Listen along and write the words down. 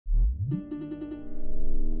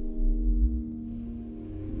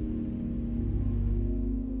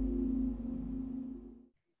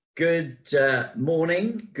Good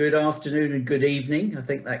morning, good afternoon and good evening. I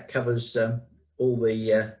think that covers all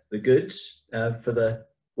the goods for the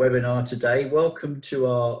webinar today. Welcome to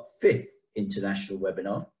our 5th international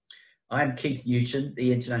webinar. I'm Keith Newton,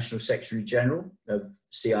 the International Secretary General of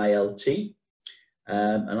CILT,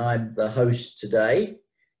 and I'm the host today.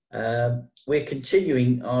 We're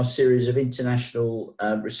continuing our series of international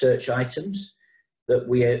research items that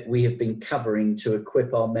we have been covering to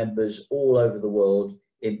equip our members all over the world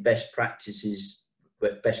in best practice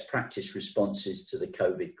responses to the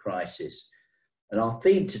COVID crisis. And our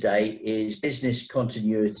theme today is business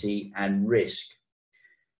continuity and risk.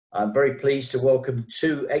 I'm very pleased to welcome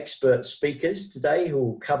 2 expert speakers today who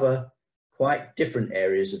will cover quite different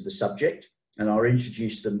areas of the subject, and I'll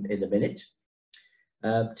introduce them in a minute.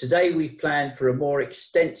 Today we've planned for a more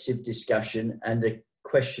extensive discussion and a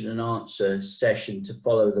question and answer session to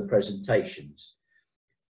follow the presentations.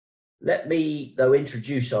 Let me, though,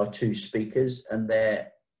 introduce our 2 speakers and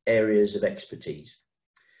their areas of expertise.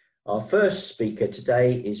 Our first speaker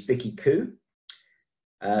today is Vicky Koo.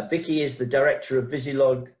 Vicky is the Director of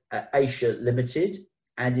Vizilog Asia Limited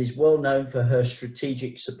and is well known for her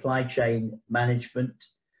strategic supply chain management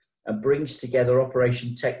and brings together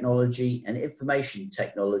operation technology and information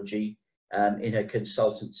technology in her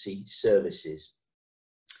consultancy services.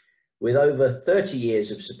 With over 30 years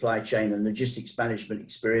of supply chain and logistics management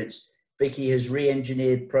experience, Vicky has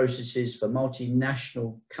re-engineered processes for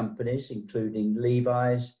multinational companies, including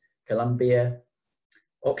Levi's, Columbia,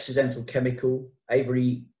 Occidental Chemical,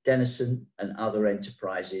 Avery Dennison, and other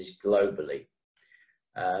enterprises globally.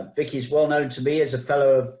 Vicky is well known to me as a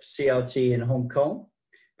fellow of CILT in Hong Kong,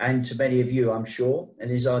 and to many of you, I'm sure,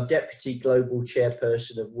 and is our Deputy Global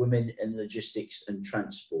Chairperson of Women in Logistics and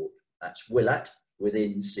Transport. That's WILAT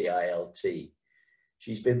within CILT.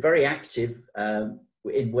 She's been very active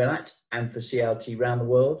in WILAT and for CILT around the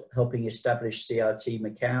world, helping establish CILT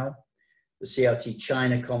Macau, the CILT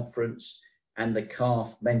China Conference, and the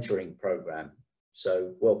CAF mentoring program.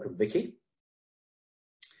 So welcome, Vicky.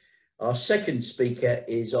 Our second speaker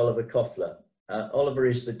is Oliver Cofler. Oliver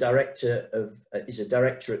is the director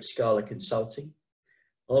at SCALA Consulting.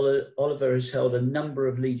 Oliver has held a number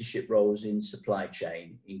of leadership roles in supply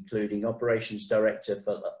chain, including operations director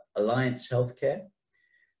for Alliance Healthcare,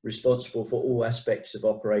 responsible for all aspects of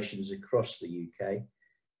operations across the UK,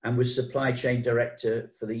 and was supply chain director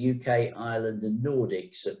for the UK, Ireland and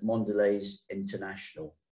Nordics at Mondelez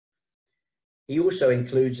International. He also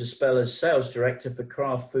includes a spell as sales director for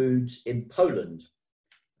Kraft Foods in Poland,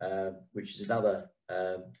 which is another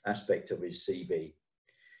aspect of his CV.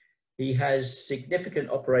 He has significant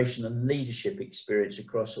operation and leadership experience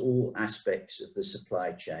across all aspects of the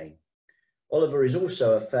supply chain. Oliver is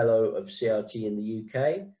also a fellow of CILT in the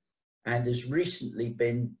UK and has recently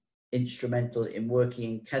been instrumental in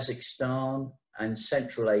working in Kazakhstan and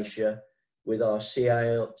Central Asia with our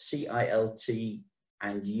CILT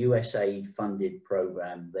and USA funded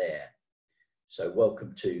program there. So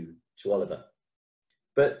welcome to Oliver.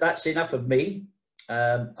 But that's enough of me.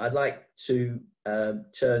 I'd like to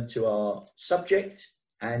turn to our subject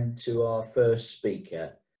and to our first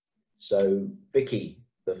speaker. So Vicky,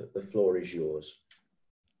 the floor is yours.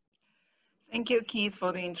 Thank you, Keith,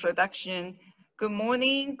 for the introduction. Good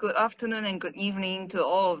morning, good afternoon, and good evening to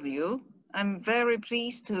all of you. I'm very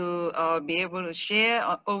pleased to be able to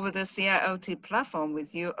share over the CILT platform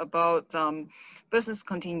with you about business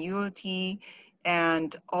continuity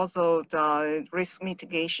and also the risk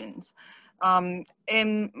mitigations.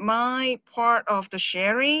 In my part of the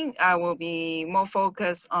sharing, I will be more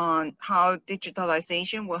focused on how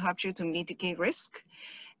digitalisation will help you to mitigate risk.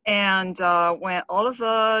 And when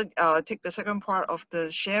Oliver take the second part of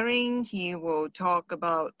the sharing, he will talk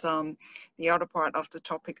about the other part of the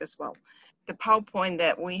topic as well. The PowerPoint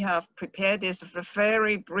that we have prepared is a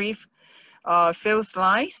very brief few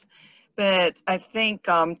slides, but I think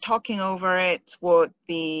talking over it would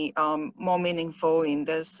be more meaningful in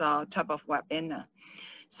this type of webinar.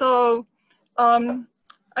 So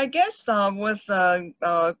I guess with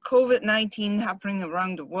COVID-19 happening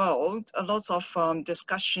around the world, a lot of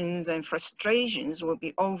discussions and frustrations will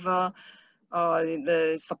be over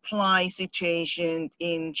the supply situation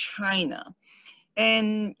in China.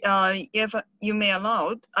 And if you may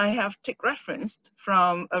allow, I have taken reference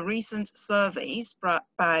from a recent survey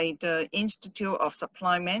by the Institute of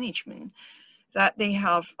Supply Management that they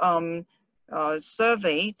have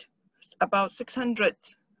surveyed about 600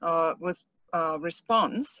 with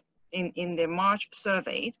response in the March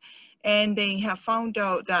survey, and they have found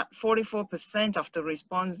out that 44% of the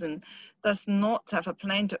respondents does not have a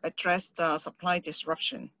plan to address the supply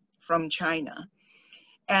disruption from China.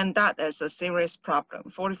 And that is a serious problem,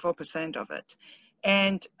 44% of it.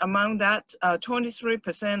 And among that,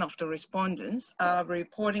 23% of the respondents are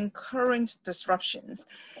reporting current disruptions.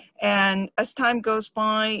 And as time goes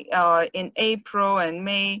by, in April and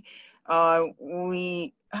May,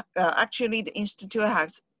 actually the Institute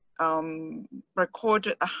has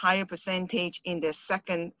recorded a higher percentage in the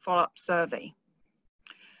second follow-up survey.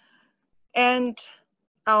 And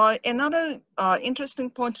another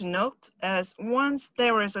interesting point to note is once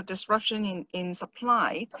there is a disruption in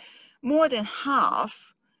supply, more than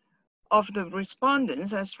half of the respondents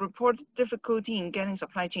has reported difficulty in getting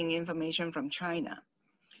supply chain information from China.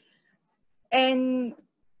 And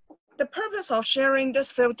the purpose of sharing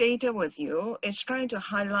this field data with you is trying to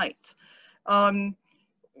highlight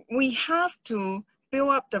we have to build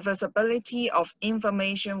up the visibility of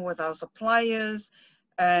information with our suppliers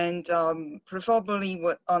and preferably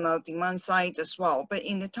on our demand side as well. But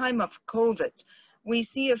in the time of COVID, we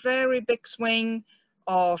see a very big swing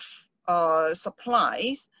of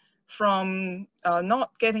supplies from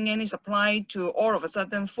not getting any supply to all of a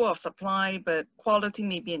sudden full of supply, but quality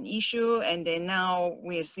may be an issue. And then now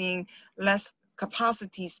we are seeing less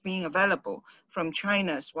capacities being available from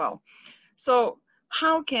China as well. So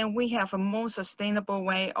how can we have a more sustainable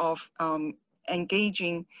way of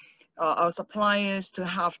engaging our suppliers to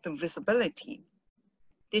have the visibility?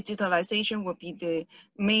 Digitalization will be the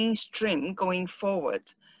mainstream going forward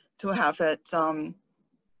to have it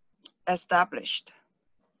established.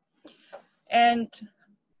 And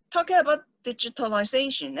talking about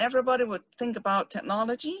digitalization, everybody would think about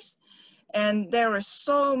technologies. And there are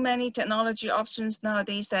so many technology options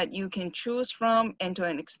nowadays that you can choose from, and to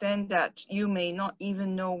an extent that you may not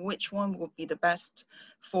even know which one would be the best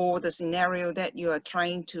for the scenario that you are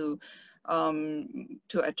trying to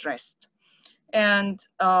address. And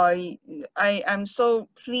I am so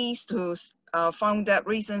pleased to found that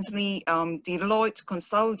recently Deloitte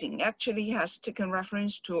Consulting actually has taken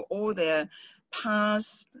reference to all their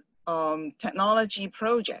past technology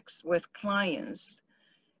projects with clients.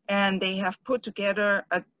 And they have put together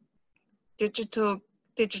a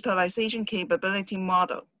digitalization capability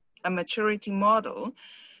model, a maturity model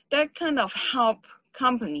that kind of help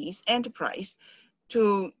companies, enterprise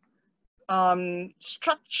to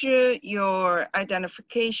structure your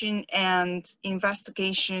identification and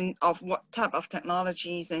investigation of what type of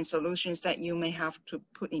technologies and solutions that you may have to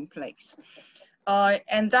put in place.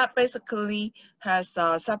 And that basically has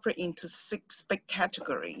separated into 6 big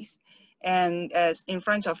categories. And as in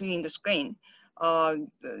front of you in the screen,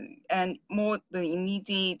 and more the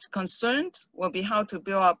immediate concerns will be how to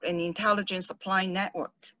build up an intelligent supply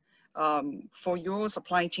network for your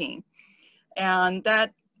supply chain. And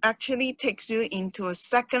that actually takes you into a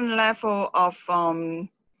second level of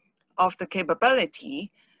the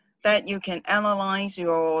capability that you can analyze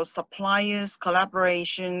your suppliers,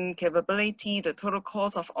 collaboration capability, the total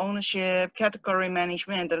cost of ownership, category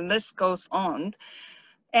management, the list goes on.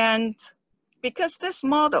 And because this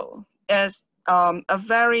model is a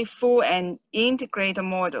very full and integrated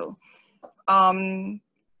model,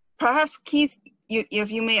 perhaps Keith, if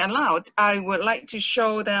you may allow, I would like to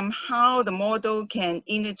show them how the model can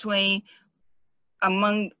intertwine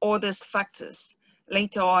among all these factors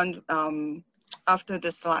later on after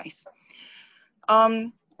the slides.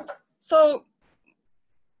 So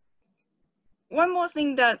one more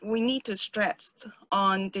thing that we need to stress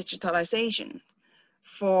on digitalization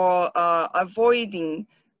for avoiding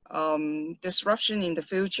disruption in the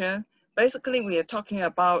future. Basically, we are talking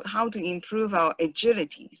about how to improve our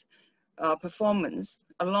agility, performance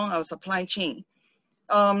along our supply chain.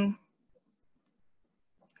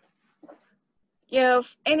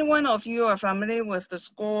 If any one of you are familiar with the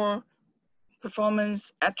SCORE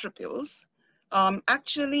performance attributes,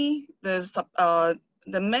 actually the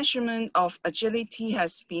measurement of agility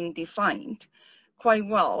has been defined quite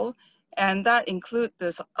well. And that includes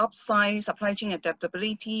the upside supply chain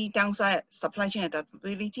adaptability, downside supply chain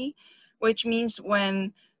adaptability, which means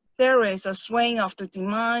when there is a swing of the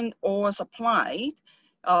demand or supply,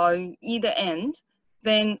 either end,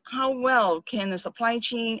 then how well can the supply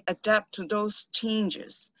chain adapt to those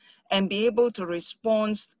changes and be able to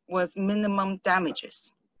respond with minimum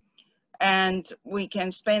damages? And we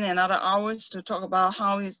can spend another hours to talk about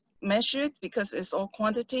how it's measured because it's all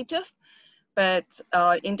quantitative. But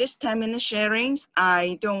in this 10-minute sharings,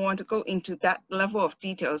 I don't want to go into that level of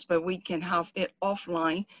details, but we can have it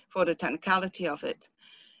offline for the technicality of it.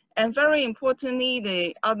 And very importantly,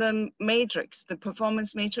 the other matrix, the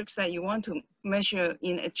performance matrix that you want to measure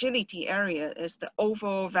in agility area is the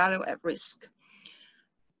overall value at risk.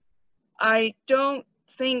 I don't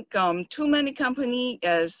think too many companies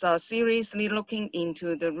is seriously looking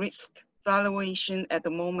into the risk valuation at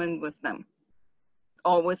the moment with them,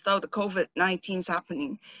 or without the COVID-19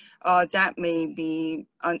 happening. That may be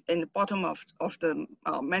in the bottom of the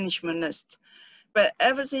management list. But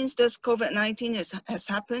ever since this COVID-19 has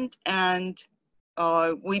happened, and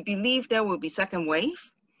we believe there will be second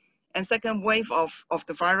wave, and second wave of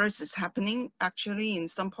the virus is happening actually in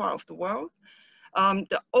some part of the world.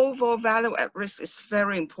 The overall value at risk is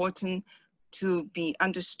very important to be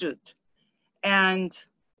understood. And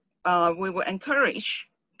we will encourage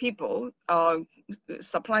people,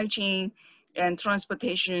 supply chain and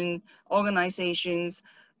transportation organizations,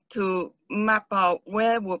 to map out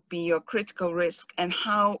where would be your critical risk and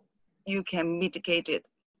how you can mitigate it.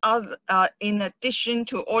 In addition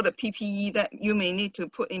to all the PPE that you may need to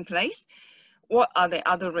put in place, what are the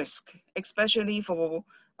other risks, especially for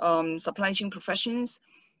supply chain professions?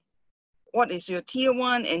 What is your tier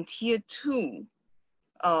 1 and tier 2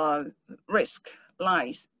 risk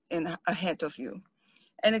lies ahead of you?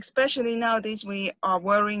 And especially nowadays, we are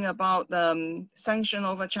worrying about the sanction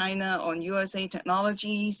over China on USA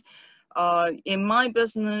technologies. In my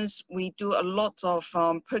business, we do a lot of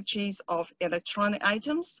purchase of electronic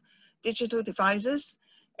items, digital devices,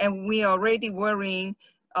 and we are already worrying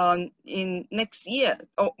in next year.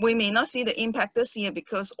 We may not see the impact this year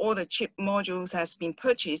because all the chip modules has been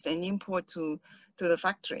purchased and imported to the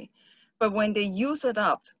factory. But when they use it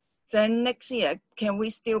up, then next year, can we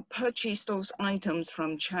still purchase those items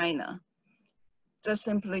from China? Just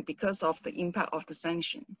simply because of the impact of the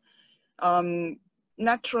sanction.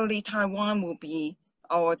 Naturally, Taiwan will be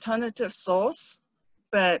our alternative source,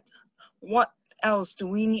 but what else do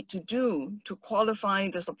we need to do to qualify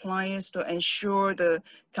the suppliers to ensure the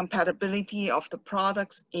compatibility of the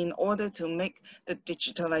products in order to make the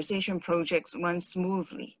digitalization projects run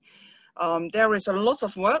smoothly? There is a lot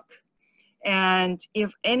of work. And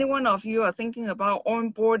if any one of you are thinking about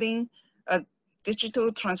onboarding a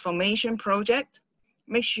digital transformation project,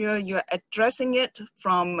 make sure you're addressing it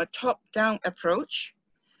from a top-down approach.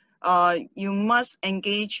 You must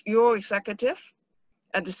engage your executive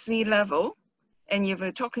at the C-level. And if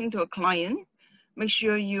you're talking to a client, make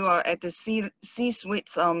sure you are at the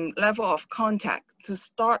C-suite level of contact to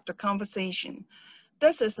start the conversation.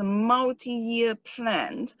 This is a multi-year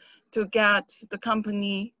plan to get the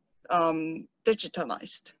company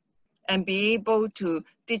digitalized and be able to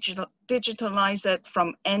digitalize it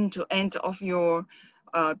from end to end of your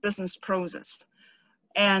business process.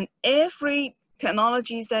 And every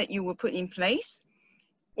technologies that you will put in place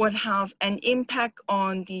would have an impact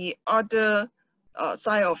on the other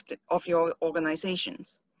side of your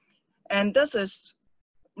organizations. And this is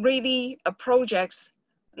really a project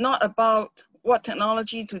not about what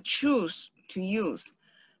technology to choose to use,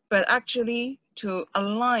 but actually to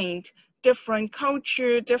align different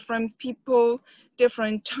culture, different people,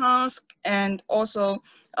 different tasks, and also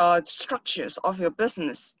structures of your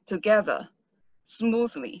business together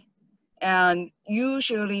smoothly. And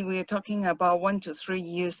usually we're talking about 1 to 3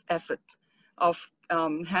 years effort of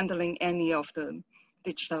handling any of the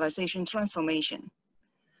digitalization transformation.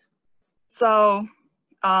 So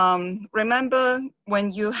remember,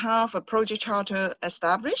 when you have a project charter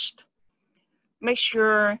established, make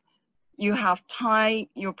sure you have tied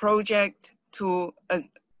your project to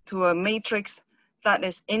a matrix that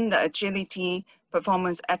is in the agility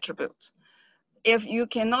performance attribute. If you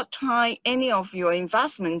cannot tie any of your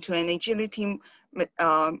investment to an agility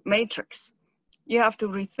matrix, you have to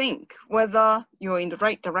rethink whether you're in the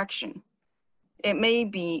right direction. It may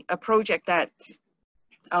be a project that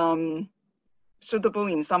suitable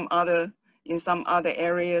in some other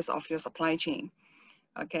areas of your supply chain.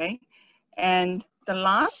 Okay, and the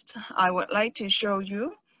last, I would like to show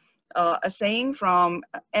you a saying from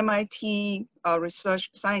MIT research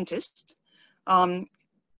scientist.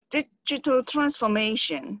 Digital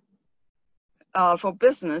transformation for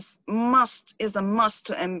business is a must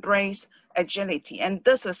to embrace agility. And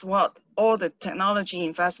this is what all the technology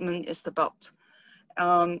investment is about.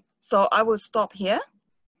 So I will stop here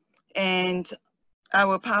and I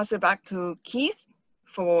will pass it back to Keith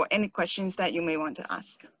for any questions that you may want to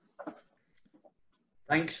ask.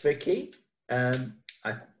 Thanks, Vicky.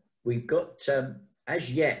 We've got,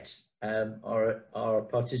 as yet, our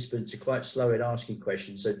participants are quite slow in asking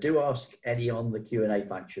questions, so do ask any on the Q&A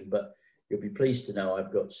function, but you'll be pleased to know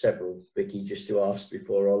I've got several, Vicky, just to ask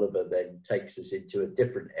before Oliver then takes us into a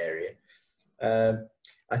different area.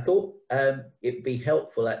 I thought it'd be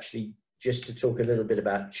helpful actually just to talk a little bit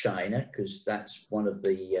about China, because that's one of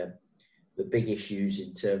the big issues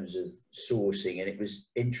in terms of sourcing, and it was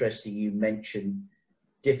interesting you mentioned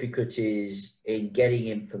difficulties in getting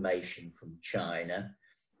information from China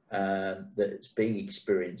that's being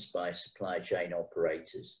experienced by supply chain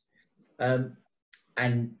operators.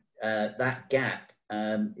 And that gap,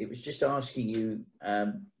 it was just asking you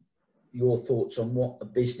your thoughts on what a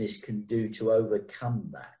business can do to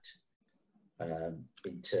overcome that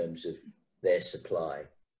in terms of their supply,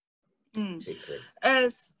 particularly.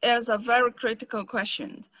 As a very critical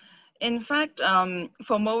question. In fact,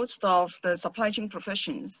 for most of the supply chain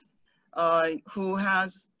professions who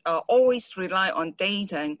has always rely on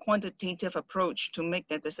data and quantitative approach to make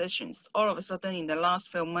their decisions, all of a sudden in the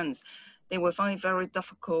last few months, they will find it very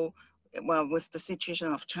difficult with the situation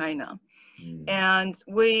of China. And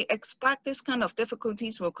we expect this kind of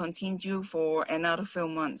difficulties will continue for another few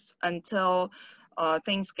months until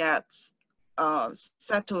things get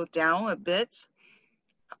settled down a bit.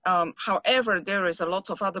 However, there is a lot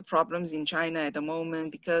of other problems in China at the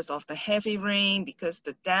moment because of the heavy rain, because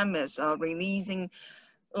the dam is releasing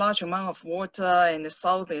large amount of water, and the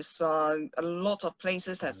south is a lot of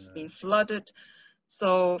places has been flooded.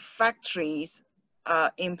 So factories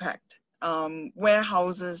impact,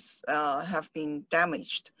 warehouses have been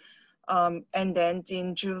damaged. And then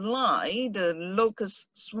in July, the locust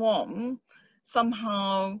swarm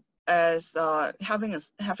somehow as having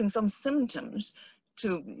some symptoms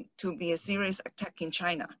to be a serious attack in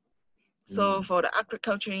China. So for the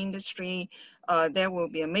agriculture industry, there will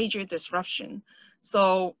be a major disruption.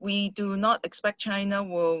 So we do not expect China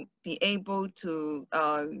will be able to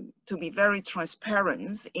be very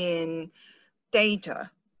transparent in data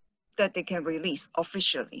that they can release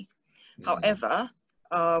officially. However,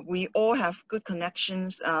 we all have good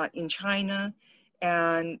connections in China,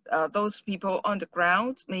 and those people on the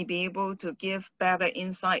ground may be able to give better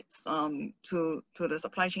insights to the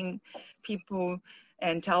supply chain people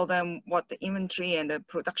and tell them what the inventory and the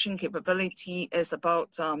production capability is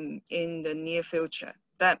about in the near future.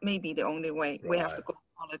 That may be the only way. Right. We have to go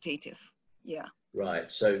qualitative. Yeah.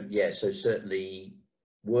 Right. So yeah. So certainly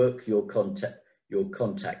work your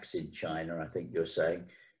contacts in China, I think you're saying,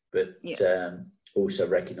 but yes. Also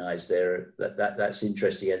recognise there that's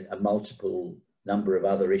interesting, and a multiple number of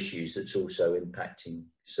other issues that's also impacting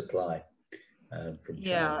supply from China.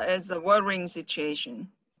 Yeah, it's a worrying situation.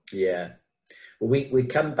 Yeah. Well, we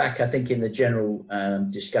come back, I think, in the general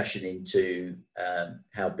discussion into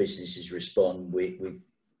how businesses respond. We've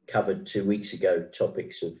covered 2 weeks ago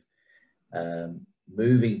topics of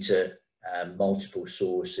moving to multiple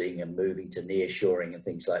sourcing and moving to nearshoring and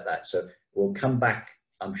things like that. So we'll come back,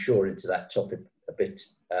 I'm sure, into that topic a bit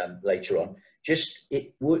later on. Just,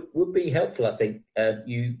 it would be helpful, I think.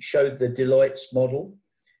 You showed the Deloitte's model,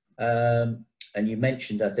 and you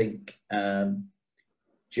mentioned, I think,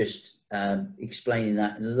 just explaining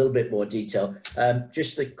that in a little bit more detail.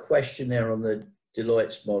 Just a question there on the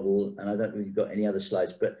Deloitte's model, and I don't know if you've got any other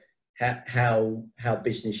slides, but how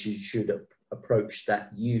businesses should approach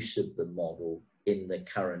that use of the model in the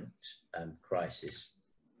current crisis.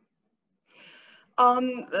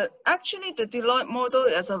 Actually, the Deloitte model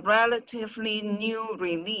is a relatively new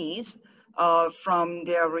release from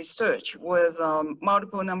their research with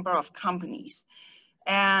multiple number of companies.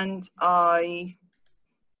 And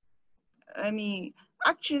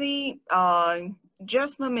actually,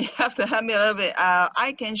 Jasmine may have to help me a little bit.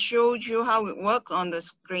 I can show you how it works on the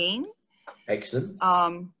screen. Excellent.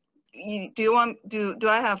 Do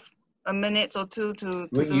I have a minute or two to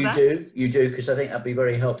do that? You do, because I think that'd be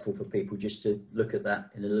very helpful for people just to look at that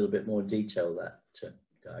in a little bit more detail, that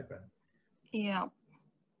diagram. Yeah.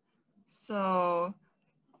 So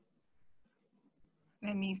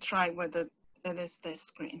let me try whether it is the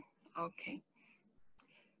screen. Okay.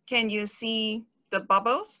 Can you see the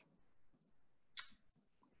bubbles?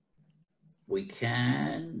 We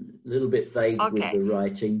can, a little bit vague with the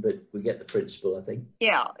writing, but we get the principle, I think.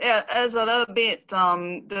 Yeah, it's a little bit,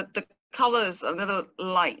 the color is a little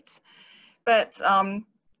light. But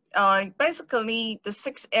basically, the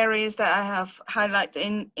 6 areas that I have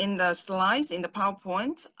highlighted in the slides, in the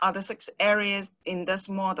PowerPoint, are the 6 areas in this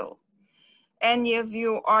model. And if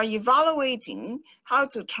you are evaluating how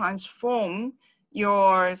to transform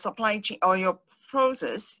your supply chain or your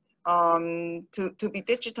process to be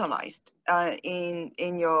digitalized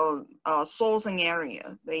in your sourcing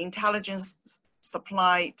area, the intelligence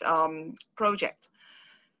supply project,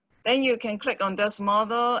 then you can click on this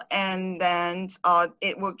model, and then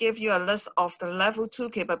it will give you a list of the level 2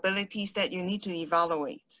 capabilities that you need to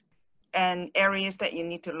evaluate and areas that you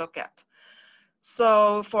need to look at.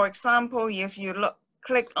 So for example, if you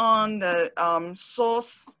click on the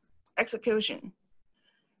source execution,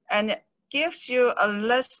 and it gives you a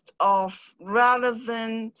list of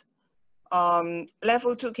relevant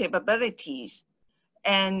level 2 capabilities.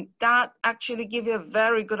 And that actually gives you a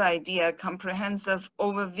very good idea, comprehensive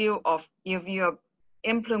overview of if you're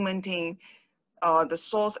implementing the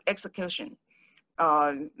source execution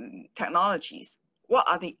technologies. What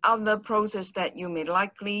are the other processes that you may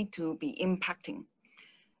likely to be impacting?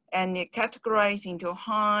 And it categorized into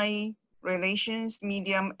high, relations,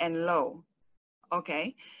 medium, and low.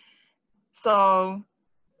 Okay, so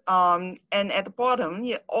and at the bottom,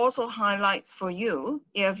 it also highlights for you,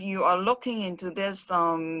 if you are looking into this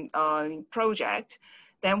project,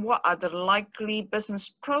 then what are the likely business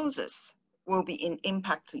process will be in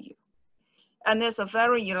impact to you. And there's a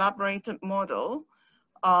very elaborated model.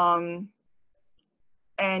 And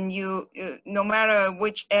you, no matter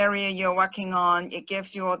which area you're working on, it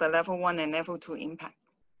gives you all the level 1 and level 2 impact.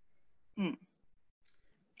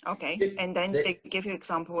 Okay, and then they give you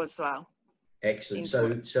example as well.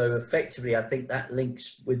 Excellent. So effectively, I think that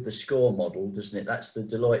links with the SCORE model, doesn't it? That's the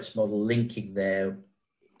Deloitte's model linking their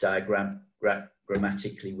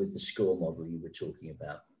grammatically with the SCORE model you were talking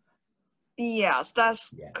about. Yes,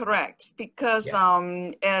 that's correct. Because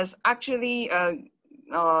as actually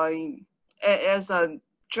as a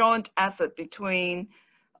joint effort between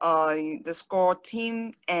the SCORE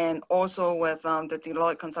team and also with the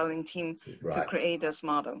Deloitte consulting team to create this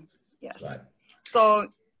model. Yes. Right. So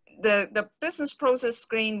the business process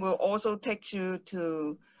screen will also take you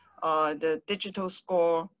to the digital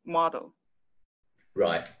SCORE model.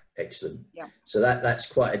 Right. Excellent. Yeah. So that's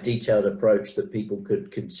quite a detailed approach that people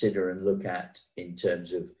could consider and look at in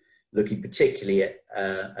terms of looking particularly at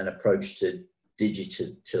an approach to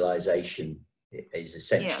digitalisation is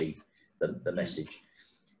essentially the message.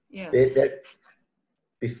 Yeah.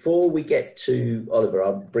 Before we get to Oliver,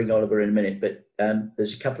 I'll bring Oliver in a minute, but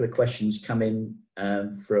there's a couple of questions coming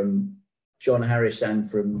from John Harris and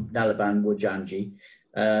from Nalaban Wajanji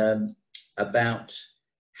about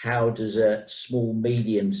how does a small,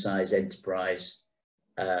 medium-sized enterprise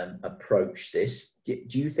approach this?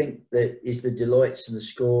 Do you think that is the Deloitte's and the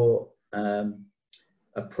SCORE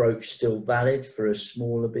approach still valid for a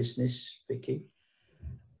smaller business, Vicky?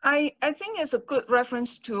 I think it's a good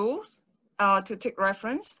reference tool to take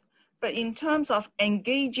reference, but in terms of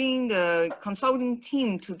engaging the consulting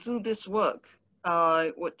team to do this work,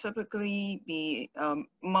 would typically be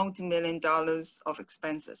multi-million dollars of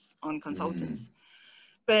expenses on consultants.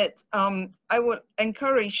 But I would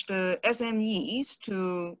encourage the SMEs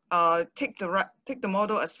to take the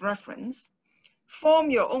model as reference, form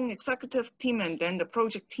your own executive team and then the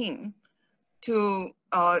project team to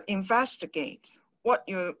investigate what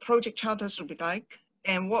your project charter should be like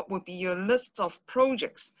and what would be your list of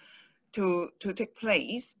projects to take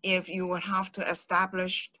place if you would have to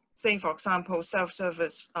establish, say, for example,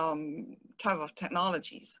 self-service type of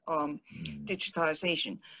technologies,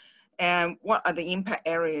 digitalization. And what are the impact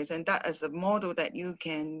areas? And that is a model that you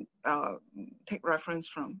can take reference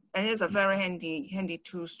from. And it's a very handy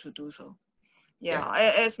tools to do so. Yeah,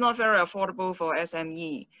 it's not very affordable for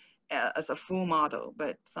SME as a full model,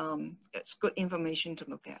 but it's good information to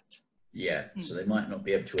look at. Yeah, so they might not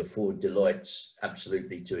be able to afford Deloitte's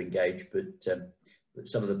absolutely to engage, but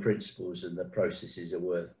some of the principles and the processes are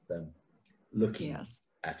worth looking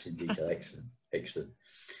at in detail. Excellent, excellent.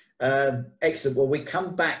 Excellent. Well, we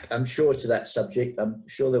come back, I'm sure, to that subject. I'm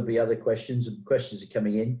sure there'll be other questions, and questions are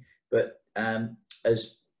coming in. But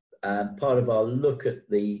as part of our look at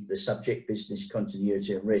the subject, business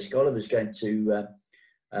continuity and risk, Oliver's going to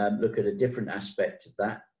look at a different aspect of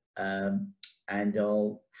that. And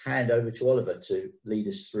I'll hand over to Oliver to lead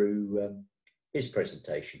us through his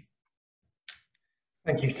presentation.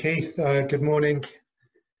 Thank you, Keith. Good morning.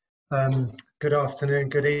 Good afternoon,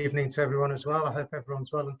 good evening to everyone as well. I hope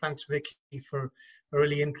everyone's well, and thanks, Vicky, for a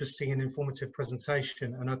really interesting and informative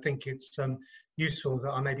presentation. And I think it's useful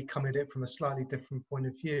that I maybe come at it from a slightly different point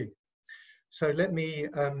of view. So let me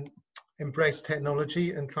embrace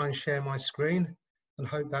technology and try and share my screen and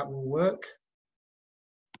hope that will work.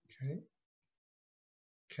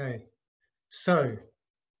 Okay, so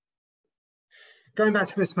going back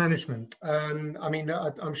to risk management, I mean,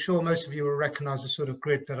 I'm sure most of you will recognize the sort of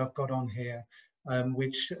grid that I've got on here,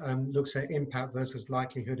 which looks at impact versus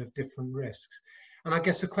likelihood of different risks. And I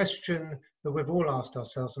guess the question that we've all asked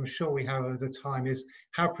ourselves, I'm sure we have over time, is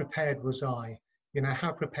how prepared was I? You know,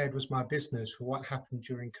 how prepared was my business for what happened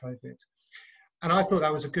during COVID? And I thought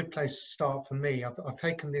that was a good place to start for me. I've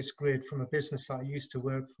taken this grid from a business that I used to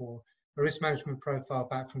work for, a risk management profile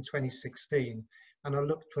back from 2016. And I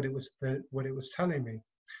looked what it was telling me.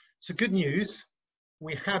 So good news,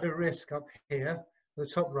 we had a risk up here, the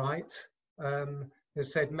top right,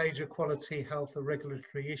 has said major quality, health or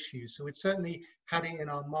regulatory issues. So we'd certainly had it in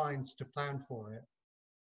our minds to plan for it.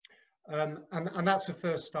 And that's a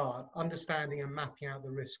first start, understanding and mapping out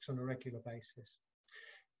the risks on a regular basis.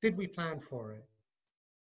 Did we plan for it?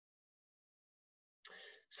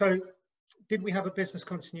 So did we have a business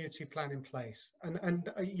continuity plan in place? And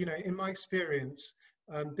you know, in my experience,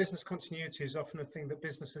 business continuity is often a thing that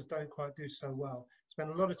businesses don't quite do so well. Spend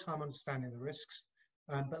a lot of time understanding the risks,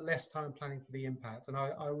 but less time planning for the impact. And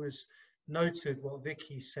I was noted what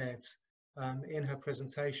Vicky said in her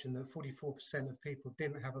presentation, that 44% of people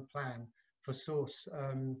didn't have a plan for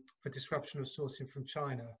disruption of sourcing from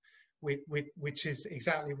China, which is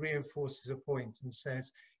exactly reinforces a point and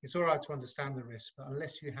says it's all right to understand the risk, but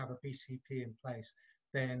unless you have a BCP in place,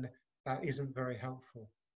 then that isn't very helpful.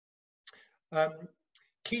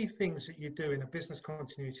 Key things that you do in a business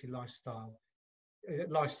continuity life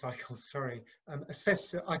cycle,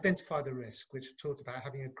 assess, identify the risk, which we talked about,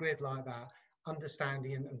 having a grid like that,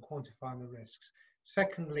 understanding and quantifying the risks.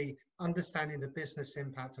 Secondly, understanding the business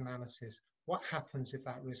impact analysis. What happens if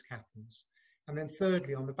that risk happens? And then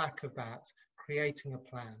thirdly, on the back of that, creating a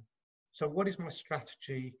plan. So what is my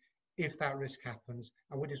strategy if that risk happens,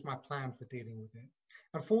 and what is my plan for dealing with it?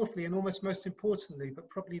 And fourthly, and almost most importantly, but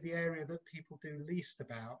probably the area that people do least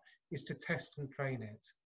about, is to test and train it.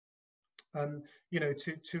 You know,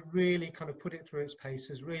 to really kind of put it through its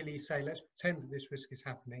paces, really say, let's pretend that this risk is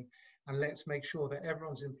happening, and let's make sure that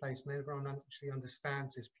everyone's in place and everyone actually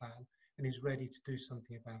understands this plan and is ready to do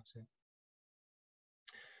something about it.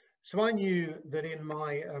 So I knew that in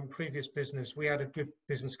my previous business, we had a good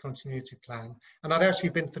business continuity plan, and I'd actually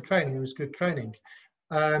been for training. It was good training.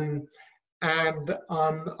 And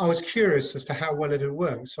I was curious as to how well it had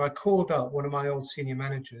worked. So I called up one of my old senior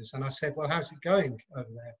managers and I said, well, how's it going over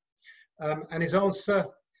there? And his answer,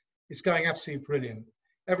 it's going absolutely brilliant.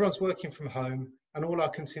 Everyone's working from home and all our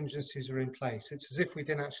contingencies are in place. It's as if we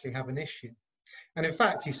didn't actually have an issue. And in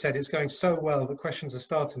fact, he said, it's going so well that questions are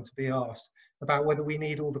starting to be asked about whether we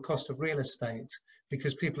need all the cost of real estate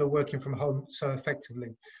because people are working from home so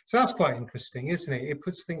effectively. So that's quite interesting, isn't it? It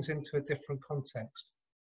puts things into a different context.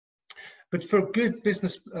 But for a good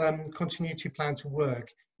business continuity plan to work,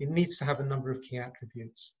 it needs to have a number of key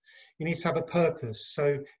attributes. It needs to have a purpose,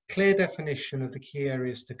 so clear definition of the key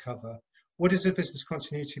areas to cover. What is a business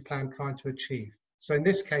continuity plan trying to achieve? So in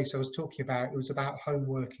this case, I was talking about, it was about home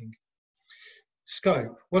working.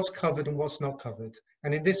 Scope, what's covered and what's not covered.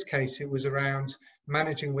 And in this case, it was around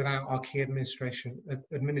managing without our key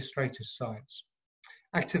administrative sites.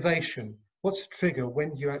 Activation, what's the trigger,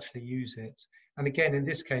 when do you actually use it? And again, in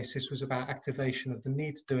this case, this was about activation of the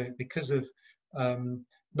need to do it because of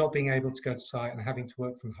not being able to go to site and having to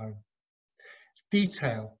work from home.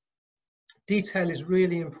 Detail. Detail is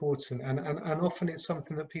really important, and often it's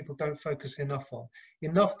something that people don't focus enough on.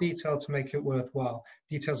 Enough detail to make it worthwhile.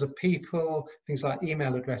 Details of people, things like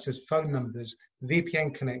email addresses, phone numbers,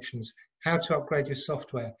 VPN connections, how to upgrade your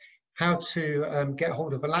software, how to get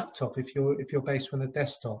hold of a laptop if you're based on a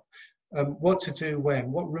desktop, what to do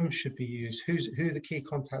when, what rooms should be used, who the key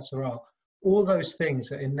contacts are. All those things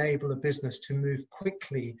that enable a business to move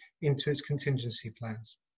quickly into its contingency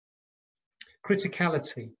plans.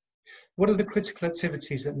 Criticality. What are the critical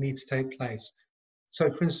activities that need to take place? So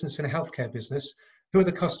for instance, in a healthcare business, who are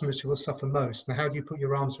the customers who will suffer most, and how do you put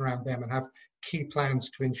your arms around them and have key plans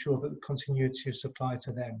to ensure that the continuity of supply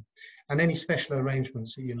to them, and any special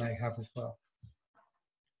arrangements that you may have as well.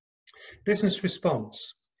 Business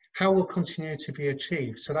response. How will continuity be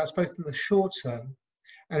achieved? So that's both in the short term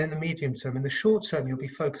and in the medium term. In the short term, you'll be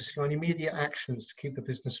focusing on immediate actions to keep the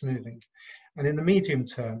business moving. And in the medium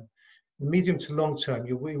term to long term,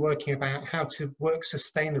 you'll be working about how to work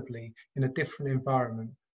sustainably in a different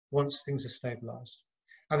environment once things are stabilized.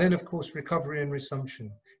 And then, of course, recovery and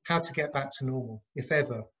resumption, how to get back to normal, if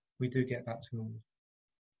ever we do get back to normal.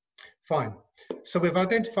 Fine. So we've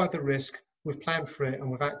identified the risk, we've planned for it,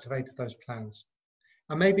 and we've activated those plans.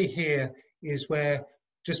 And maybe here is where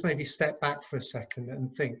just maybe step back for a second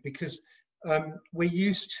and think, because we're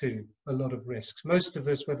used to a lot of risks. Most of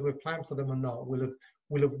us, whether we've planned for them or not, will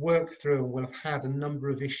have worked through and will have had a number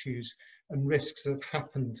of issues and risks that have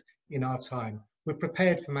happened in our time. We're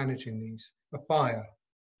prepared for managing these: a fire,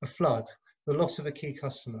 a flood, the loss of a key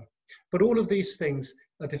customer. But all of these things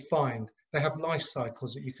are defined. They have life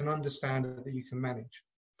cycles that you can understand and that you can manage.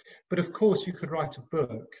 But of course, you could write a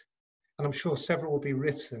book, and I'm sure several will be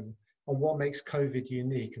written, on what makes COVID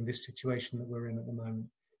unique in this situation that we're in at the moment.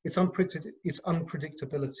 It's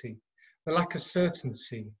unpredictability, the lack of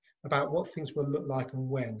certainty about what things will look like and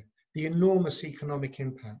when, the enormous economic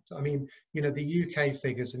impact. I mean, you know, the UK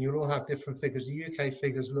figures, and you'll all have different figures, the UK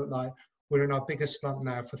figures look like We're in our biggest slump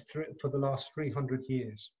now for the last 300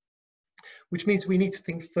 years, which means we need to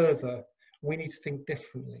think further. We need to think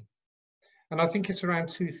differently. And I think it's around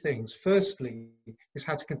two things. Firstly, is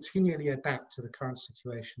how to continually adapt to the current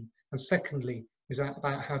situation. And secondly, is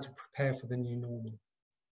about how to prepare for the new normal.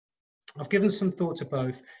 I've given some thought to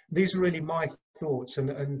both. These are really my thoughts,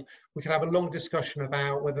 and we can have a long discussion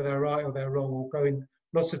about whether they're right or they're wrong, or go in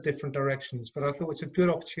lots of different directions. But I thought it's a good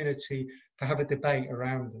opportunity to have a debate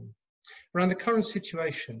around them. Around the current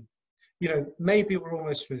situation, you know, maybe we're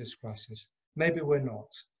almost through this crisis. Maybe we're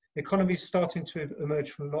not. The economy is starting to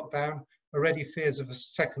emerge from lockdown. Already fears of a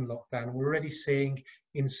second lockdown. We're already seeing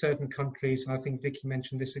in certain countries, and I think Vicky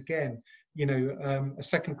mentioned this again, you know, a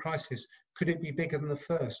second crisis. Could it be bigger than the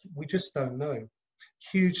first? We just don't know.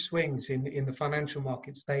 Huge swings in the financial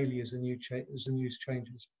markets daily as the news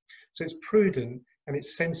changes. So it's prudent and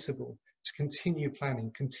it's sensible to continue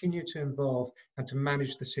planning, continue to involve and to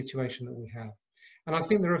manage the situation that we have. And I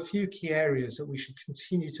think there are a few key areas that we should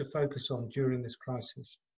continue to focus on during this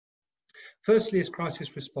crisis. Firstly is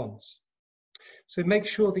crisis response. So make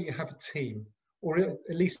sure that you have a team, or at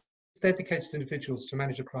least dedicated individuals, to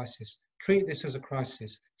manage a crisis. Treat this as a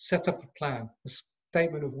crisis. Set up a plan, a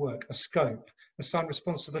statement of work, a scope, assign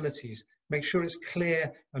responsibilities. Make sure it's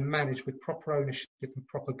clear and managed with proper ownership and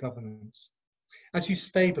proper governance. As you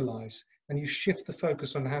stabilise and you shift the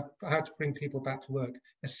focus on how to bring people back to work,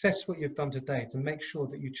 assess what you've done to date and make sure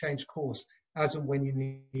that you change course as and when you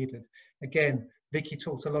need it. Again, Vicky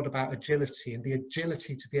talked a lot about agility, and the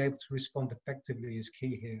agility to be able to respond effectively is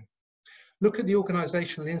key here. Look at the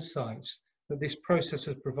organisational insights that this process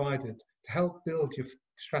has provided to help build your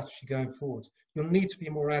strategy going forward. You'll need to be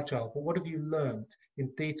more agile, but what have you learned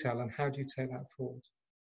in detail and how do you take that forward?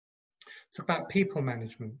 It's about people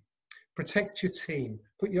management. Protect your team,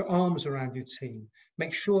 put your arms around your team.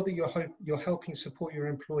 Make sure that you're helping support your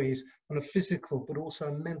employees on a physical but also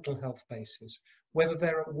a mental health basis, whether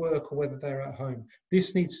they're at work or whether they're at home.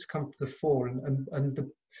 This needs to come to the fore,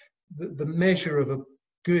 and the measure of a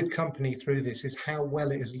good company through this is how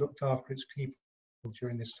well it has looked after its people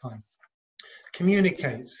during this time.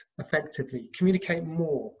 Communicate effectively, communicate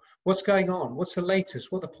more. What's going on? What's the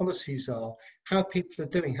latest? What the policies are? How people are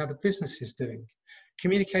doing? How the business is doing?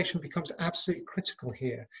 Communication becomes absolutely critical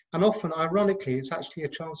here. And often, ironically, it's actually a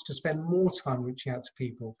chance to spend more time reaching out to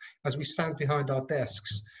people as we stand behind our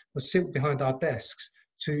desks or sit behind our desks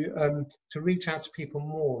to reach out to people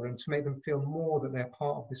more and to make them feel more that they're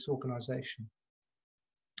part of this organisation.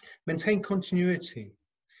 Maintain continuity.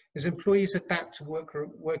 As employees adapt to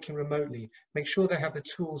working remotely, make sure they have the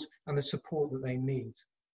tools and the support that they need.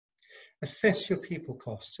 Assess your people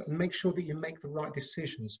costs and make sure that you make the right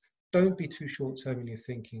decisions. Don't be too short-term in your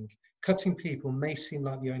thinking. Cutting people may seem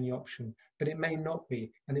like the only option, but it may not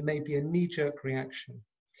be, and it may be a knee-jerk reaction.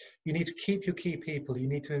 You need to keep your key people, you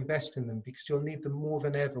need to invest in them because you'll need them more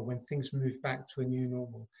than ever when things move back to a new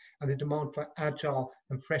normal. And the demand for agile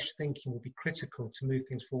and fresh thinking will be critical to move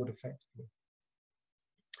things forward effectively.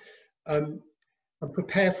 And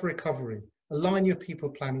prepare for recovery. Align your people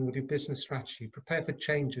planning with your business strategy. Prepare for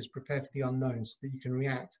changes, prepare for the unknowns so that you can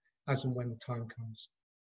react as and when the time comes.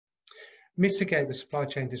 Mitigate the supply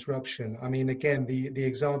chain disruption. I mean, again, the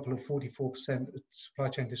example of 44% supply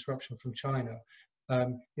chain disruption from China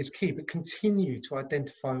is key, but continue to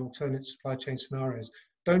identify alternate supply chain scenarios.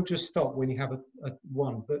 Don't just stop when you have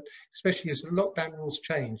one, but especially as the lockdown rules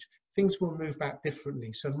change, things will move back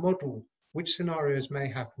differently. So model which scenarios may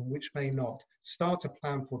happen, which may not. Start to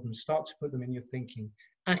plan for them, start to put them in your thinking.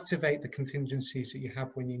 Activate the contingencies that you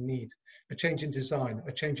have when you need a change in design,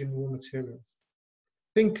 a change in raw materials.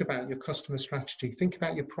 Think about your customer strategy. Think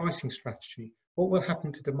about your pricing strategy. What will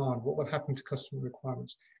happen to demand? What will happen to customer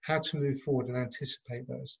requirements? How to move forward and anticipate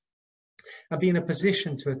those. And be in a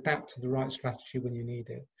position to adapt to the right strategy when you need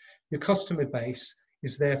it. Your customer base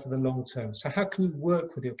is there for the long term. So how can you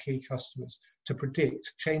work with your key customers to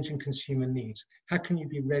predict changing consumer needs? How can you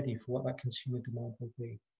be ready for what that consumer demand will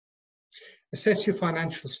be? Assess your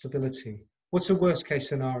financial stability. What's the worst case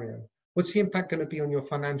scenario? What's the impact going to be on your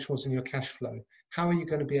financials and your cash flow? How are you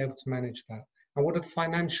going to be able to manage that? And what are the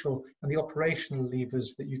financial and the operational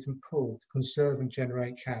levers that you can pull to conserve and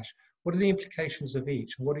generate cash? What are the implications of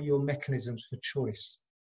each? What are your mechanisms for choice?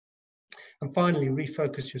 And finally,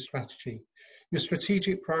 refocus your strategy. Your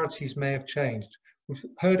strategic priorities may have changed. We've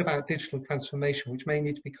heard about digital transformation, which may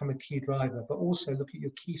need to become a key driver, but also look at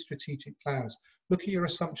your key strategic plans. Look at your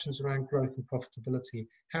assumptions around growth and profitability.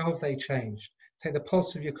 How have they changed? Take the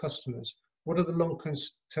pulse of your customers. What are the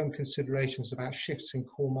long-term considerations about shifts in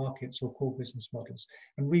core markets or core business models?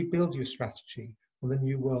 And rebuild your strategy on the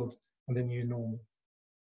new world and the new normal.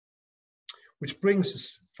 which brings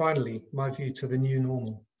us finally, my view, to the new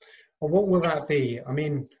normal. And what will that be? I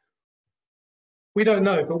mean, we don't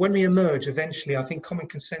know, but when we emerge, eventually, I think common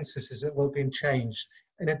consensus is that we're being changed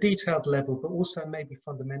in a detailed level, but also maybe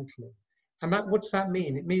fundamentally. And what's that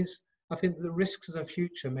mean? It means, I think, the risks of the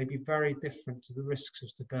future may be very different to the risks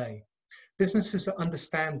of today. Businesses that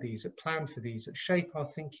understand these, that plan for these, that shape our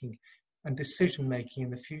thinking and decision-making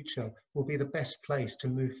in the future will be the best place to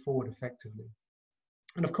move forward effectively.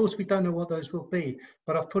 And of course, we don't know what those will be,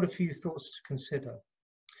 but I've put a few thoughts to consider.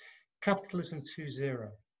 Capitalism 2.0.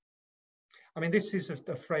 I mean, this is a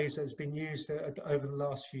phrase that has been used over the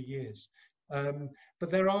last few years. But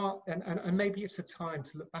there are, and maybe it's a time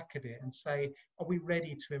to look back at it and say, are we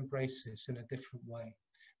ready to embrace this in a different way?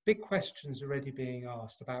 Big questions already being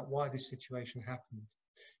asked about why this situation happened.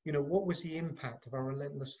 You know, what was the impact of our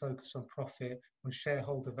relentless focus on profit, on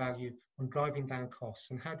shareholder value, on driving down costs,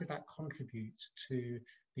 and how did that contribute to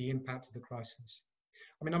the impact of the crisis?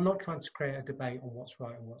 I mean, I'm not trying to create a debate on what's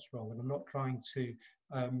right and what's wrong, and I'm not trying to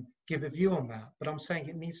give a view on that, but I'm saying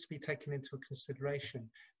it needs to be taken into consideration.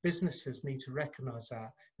 Businesses need to recognize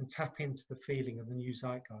that and tap into the feeling of the new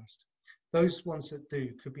zeitgeist. Those ones that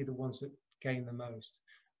do could be the ones that gain the most.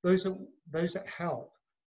 Those that help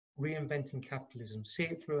reinventing capitalism, see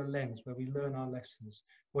it through a lens where we learn our lessons,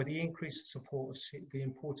 where the increased support of the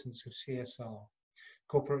importance of CSR,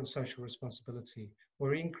 corporate and social responsibility,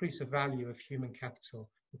 or increase the value of human capital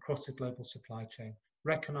across the global supply chain,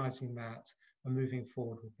 recognizing that and moving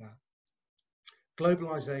forward with that.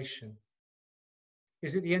 Globalization.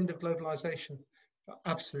 Is it the end of globalization?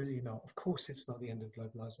 Absolutely not. Of course it's not the end of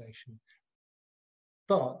globalization.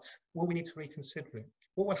 But what we need to reconsider it.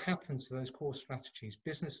 What would happen to those core strategies?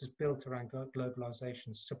 Businesses built around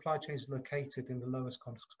globalization, supply chains located in the lowest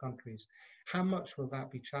cost countries. How much will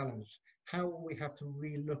that be challenged? How will we have to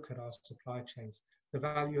relook at our supply chains? The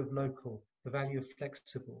value of local, the value of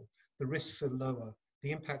flexible, the risks are lower.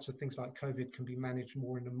 The impacts of things like COVID can be managed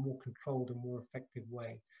more in a more controlled and more effective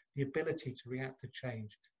way. The ability to react to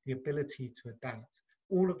change, the ability to adapt.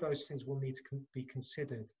 All of those things will need to be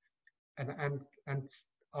considered and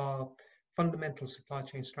our fundamental supply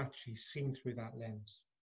chain strategies seen through that lens.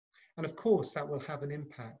 And of course, that will have an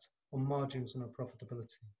impact on margins and on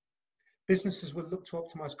profitability. Businesses will look to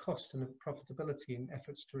optimize cost and profitability in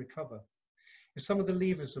efforts to recover. If some of the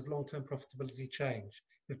levers of long-term profitability change,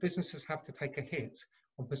 if businesses have to take a hit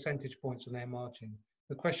on percentage points on their margin,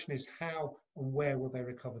 the question is how and where will they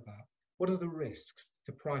recover that? What are the risks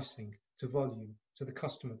to pricing, to volume, to the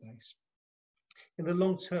customer base? In the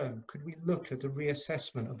long term, could we look at a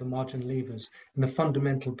reassessment of the margin levers and the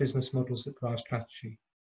fundamental business models that drive strategy?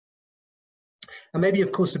 And maybe,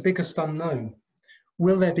 of course, the biggest unknown,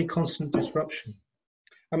 will there be constant disruption?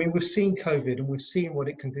 I mean, we've seen COVID and we've seen what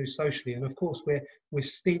it can do socially. And of course, we're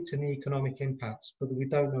steeped in the economic impacts, but we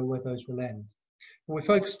don't know where those will end. But we're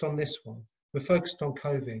focused on this one. We're focused on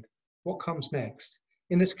COVID. What comes next?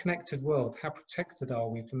 In this connected world, how protected are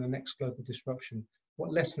we from the next global disruption?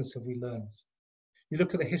 What lessons have we learned? You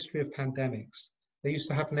look at the history of pandemics. They used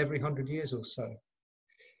to happen every 100 years or so.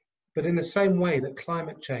 But in the same way that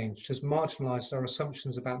climate change has marginalized our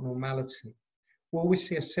assumptions about normality, will we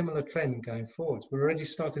see a similar trend going forward? We're already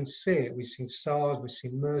starting to see it. We've seen SARS, we've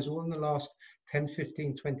seen MERS, all in the last 10,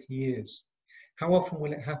 15, 20 years. How often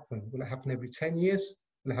will it happen? Will it happen every 10 years?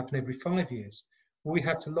 Will it happen every 5 years? Will we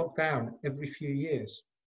have to lock down every few years?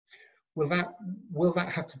 Will that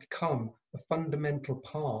have to become a fundamental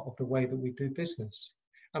part of the way that we do business?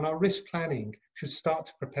 And our risk planning should start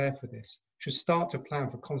to prepare for this, should start to plan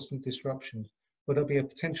for constant disruption, where there'll be a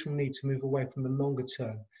potential need to move away from the longer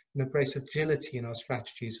term and embrace agility in our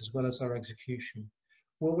strategies as well as our execution.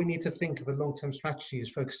 Will we need to think of a long-term strategy as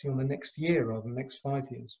focusing on the next year rather than the next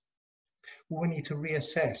 5 years? Will we need to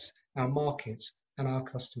reassess our markets and our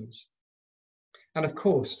customers? And of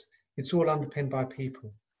course, it's all underpinned by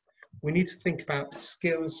people. We need to think about the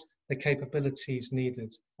skills, the capabilities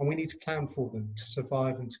needed, and we need to plan for them to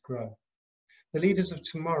survive and to grow. The leaders of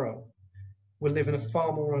tomorrow will live in a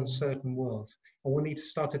far more uncertain world, and we'll need to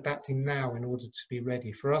start adapting now in order to be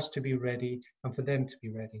ready, for us to be ready and for them to be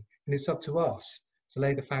ready. And it's up to us to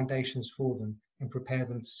lay the foundations for them and prepare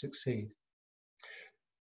them to succeed.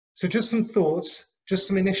 So just some thoughts, just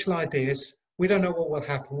some initial ideas. We don't know what will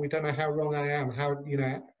happen. We don't know how wrong I am,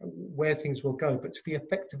 where things will go. But to be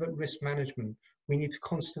effective at risk management, we need to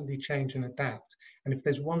constantly change and adapt. And if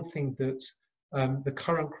there's one thing that the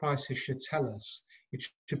current crisis should tell us, it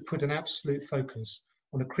should put an absolute focus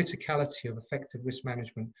on the criticality of effective risk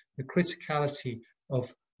management, the criticality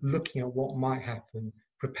of looking at what might happen,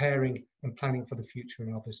 preparing and planning for the future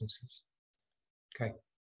in our businesses. Okay,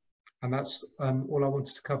 And that's all I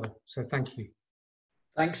wanted to cover. So thank you.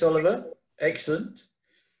 Thanks, Oliver. Excellent.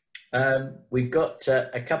 We've got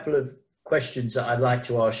a couple of questions that I'd like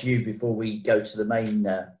to ask you before we go to the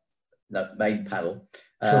main panel,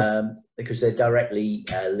 Sure. because they're directly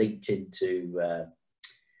linked into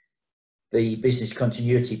the business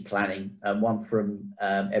continuity planning, and one from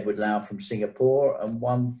Edward Lau from Singapore and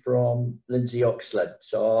one from Lindsay Oxlade.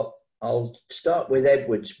 So I'll start with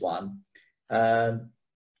Edward's one.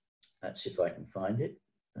 Let's see if I can find it.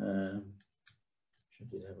 Should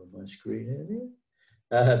I have on my screen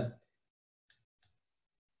earlier?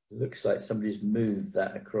 Looks like somebody's moved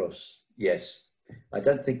that across. Yes, I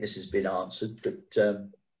don't think this has been answered, but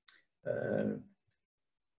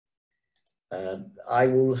I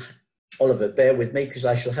will, Oliver, bear with me because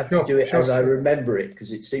I shall have to do it as I remember it,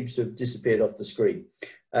 because it seems to have disappeared off the screen.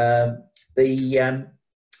 The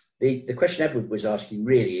question Edward was asking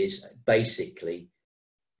really is basically,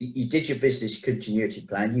 you did your business continuity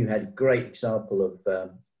plan. You had a great example of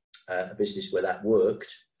a business where that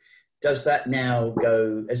worked. Does that now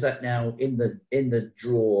go, is that now in the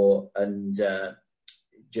drawer and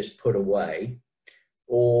just put away?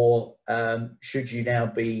 Or should you now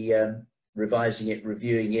be revising it,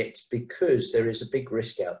 reviewing it, because there is a big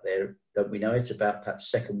risk out there, don't we know it, about perhaps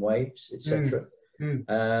second waves, etc.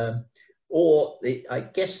 Or I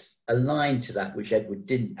guess aligned to that, which Edward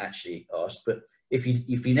didn't actually ask, but if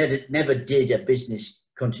you never did a business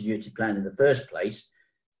continuity plan in the first place,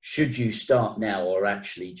 should you start now or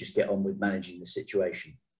actually just get on with managing the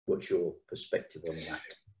situation? What's your perspective on that?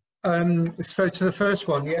 So to the first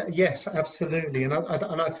one, yes, absolutely. And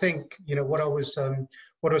I think, you know, what I was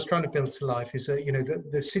trying to build to life is that, you know,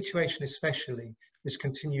 the situation especially is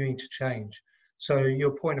continuing to change. So your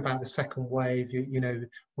point about the second wave, you know,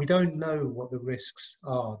 we don't know what the risks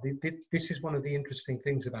are. This is one of the interesting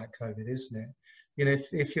things about COVID, isn't it? You know,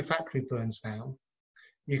 if your factory burns down,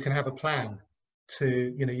 you can have a plan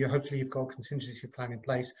to, you know, hopefully you've got a contingency plan in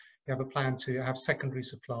place. You have a plan to have secondary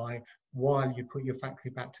supply while you put your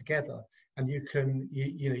factory back together, and you can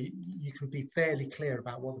be fairly clear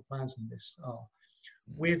about what the plans on this are.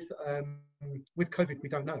 With COVID, we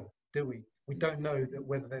don't know, do we? We don't know that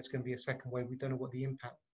whether there's going to be a second wave. We don't know what the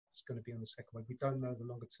impact is going to be on the second wave. We don't know the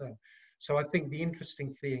longer term. So I think the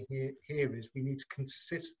interesting thing here is we need to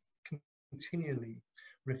continually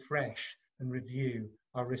refresh and review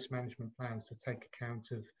our risk management plans to take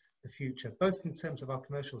account of the future, both in terms of our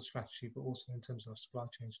commercial strategy, but also in terms of our supply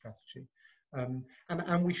chain strategy.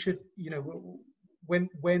 And we should, you know,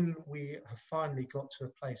 when we have finally got to a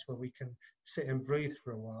place where we can sit and breathe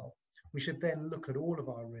for a while, we should then look at all of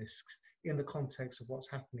our risks in the context of what's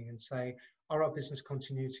happening and say, are our business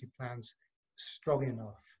continuity plans strong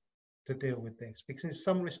enough to deal with this? Because in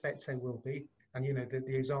some respects they will be. And, you know,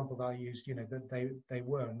 the example that I used, you know, that they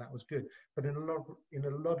were, and that was good. But in a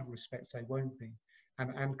lot of respects, they won't be.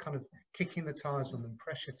 And kind of kicking the tires on them,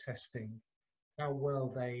 pressure testing how well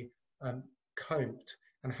they coped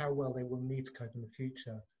and how well they will need to cope in the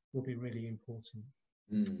future will be really important.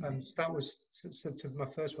 So that was to my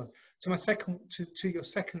first one. To my second, to your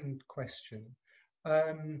second question,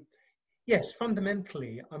 yes,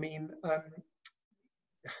 fundamentally, I mean,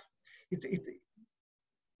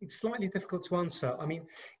 it's slightly difficult to answer. I mean,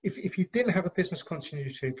 if you didn't have a business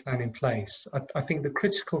continuity plan in place, I think the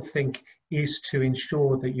critical thing is to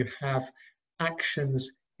ensure that you have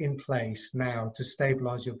actions in place now to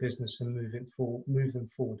stabilize your business and move them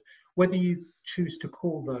forward. Whether you choose to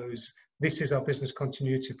call those, this is our business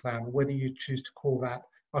continuity plan, or whether you choose to call that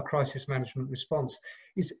our crisis management response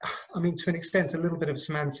is, I mean, to an extent, a little bit of a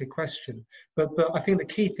semantic question. But I think the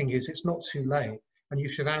key thing is it's not too late, and you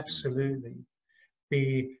should absolutely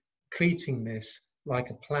be treating this like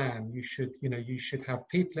a plan. You should, you know, you should have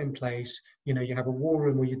people in place, you know, you have a war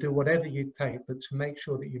room, or you do whatever you take, but to make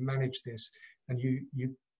sure that you manage this and you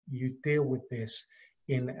deal with this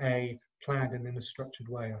in a planned and in a structured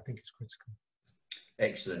way, I think is critical.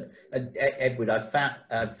 Excellent. And Edward, I've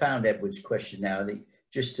found Edward's question now.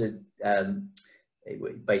 Just to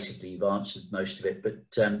basically you've answered most of it, but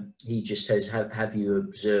he just says, have you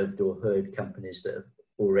observed or heard companies that have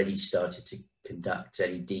already started to conduct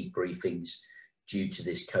any debriefings due to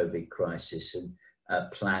this COVID crisis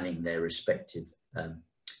and planning their respective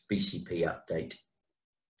BCP update?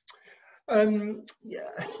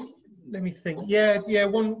 Yeah, let me think. Yeah,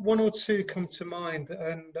 one or two come to mind,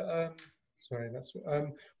 and sorry, that's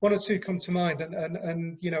one or two come to mind,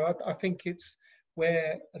 and you know, I think it's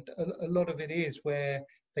where a lot of it is where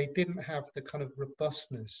they didn't have the kind of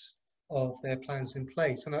robustness of their plans in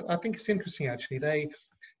place. And I think it's interesting, actually. They,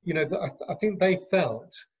 you know, I think they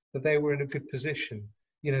felt that they were in a good position.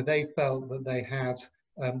 You know, they felt that they had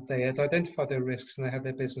They had identified their risks and they had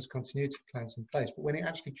their business continuity plans in place. But when it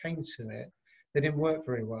actually came to it, they didn't work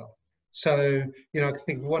very well. So, I can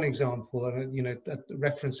think of one example, and,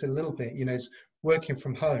 reference it a little bit, is working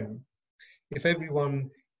from home. If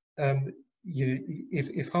everyone,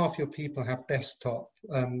 if half your people have desktop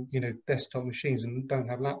machines and don't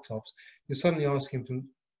have laptops, you're suddenly asking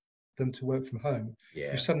them to work from home.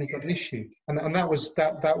 Yeah. You've suddenly got an issue, and that was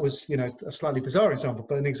a slightly bizarre example,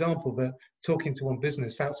 but an example that, talking to one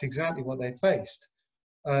business, that's exactly what they faced.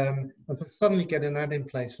 And suddenly getting that in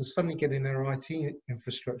place and suddenly getting their IT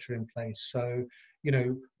infrastructure in place. So,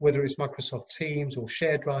 whether it's Microsoft Teams or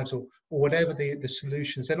shared drives or whatever the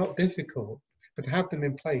solutions, they're not difficult, but to have them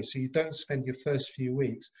in place so you don't spend your first few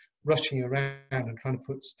weeks rushing around and trying to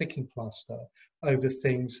put sticking plaster over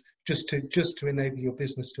things just to enable your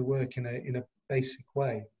business to work in a basic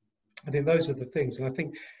way. I think those are the things, and I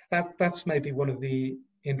think that's maybe one of the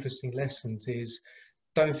interesting lessons is,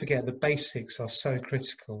 don't forget the basics are so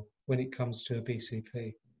critical when it comes to a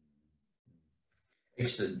BCP.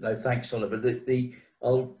 Excellent. No, thanks, Oliver.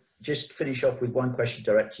 I'll just finish off with one question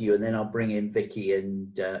direct to you, and then I'll bring in Vicky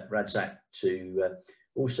and Radzak to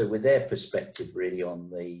also with their perspective really on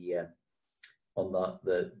the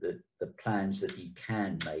plans that you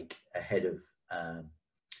can make ahead of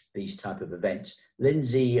these type of events.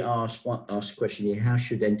 Lindsay asked a question here: how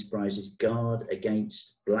should enterprises guard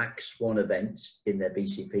against black swan events in their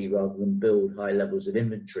BCP rather than build high levels of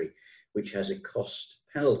inventory, which has a cost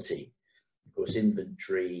penalty? Of course,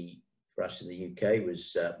 inventory for us in the UK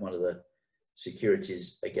was one of the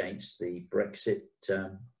securities against the Brexit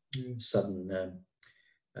sudden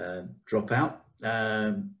dropout.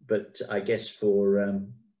 But I guess for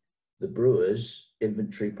the brewers,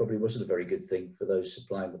 inventory probably wasn't a very good thing for those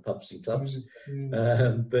supplying the pubs and clubs.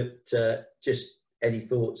 But just any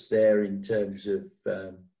thoughts there in terms of?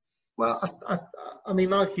 Well, I mean,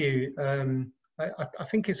 my view, I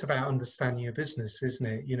think it's about understanding your business, isn't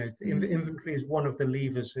it? Inventory is one of the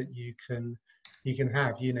levers that you can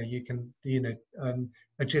have. You can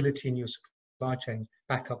agility in your supply chain,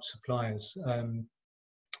 backup suppliers.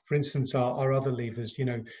 For instance, our other levers,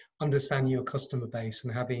 understanding your customer base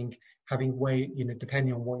and having way,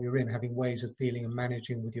 depending on what you're in, having ways of dealing and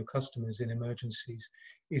managing with your customers in emergencies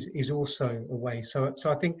is also a way. So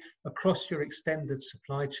I think across your extended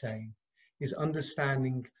supply chain is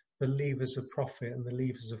understanding the levers of profit and the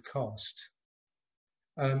levers of cost,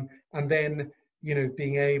 and then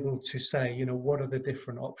being able to say what are the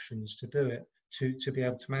different options to do it, to be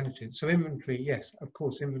able to manage it. So inventory, yes, of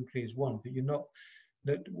course, inventory is one,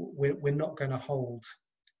 but we're not going to hold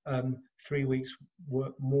 3 weeks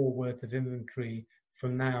more worth of inventory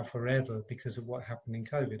from now forever because of what happened in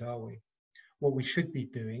COVID, are we? What we should be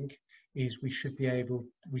doing is we should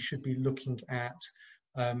be looking at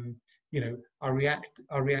our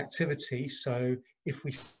reactivity. So if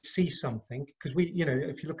we see something, because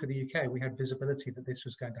if you look at the UK, we had visibility that this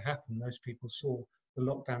was going to happen. Most people saw the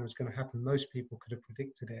lockdown was going to happen. Most people could have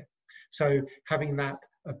predicted it. So having that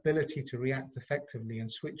ability to react effectively and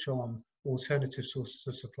switch on alternative sources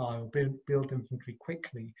of supply or build inventory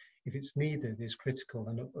quickly if it's needed is critical.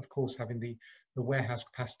 And of course, having the warehouse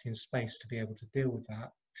capacity and space to be able to deal with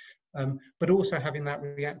that. But also having that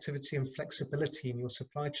reactivity and flexibility in your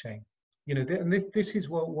supply chain. And this is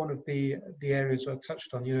one of the areas I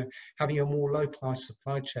touched on, having a more localized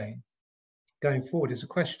supply chain going forward is a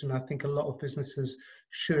question I think a lot of businesses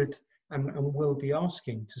should and will be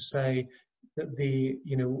asking, to say that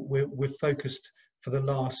we're focused for the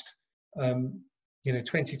last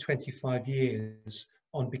 20-25 years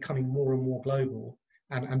on becoming more and more global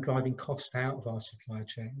and driving cost out of our supply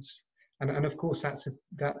chains, and of course that's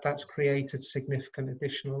created significant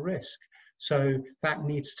additional risk. So that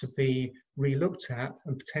needs to be relooked at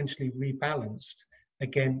and potentially rebalanced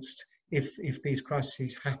against if these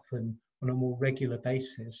crises happen on a more regular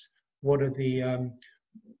basis, what are the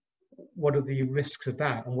risks of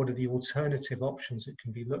that, and what are the alternative options that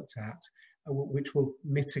can be looked at, which will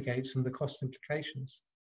mitigate some of the cost implications.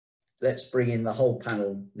 Let's bring in the whole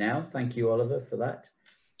panel now. Thank you, Oliver, for that.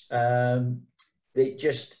 The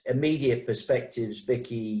just immediate perspectives,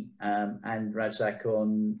 Vicky and Radzak,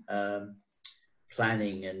 on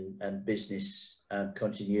planning and business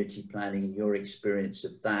continuity planning, and your experience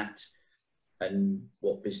of that, and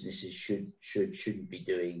what businesses shouldn't be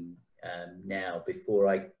doing now, before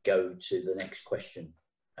I go to the next question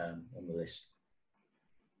on the list.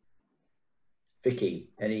 Vicky,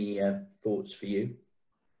 any thoughts for you?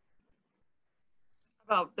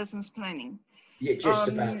 About business planning? Yeah, just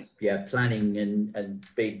about planning and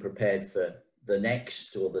being prepared for the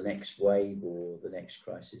next wave or the next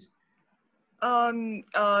crisis.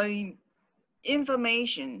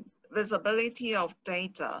 information, visibility of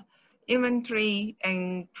data, inventory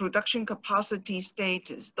and production capacity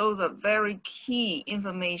status. Those are very key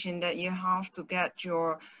information that you have to get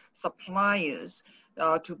your suppliers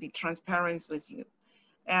to be transparent with you.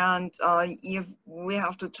 And if we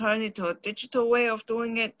have to turn it to a digital way of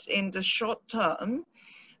doing it in the short term,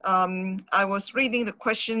 I was reading the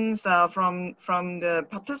questions from the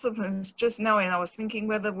participants just now, and I was thinking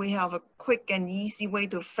whether we have a quick and easy way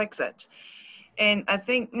to fix it. And I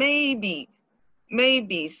think maybe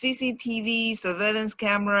CCTV surveillance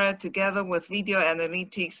camera together with video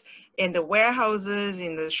analytics in the warehouses,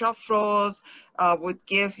 in the shop floors would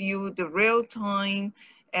give you the real time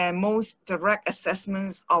and most direct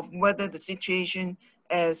assessments of whether the situation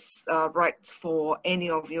is right for any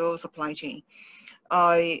of your supply chain.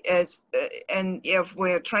 And if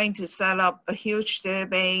we're trying to set up a huge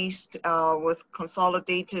database with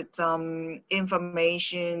consolidated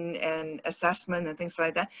information and assessment and things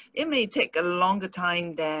like that, it may take a longer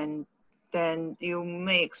time than you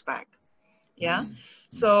may expect. Yeah.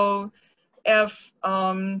 So if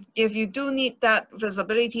you do need that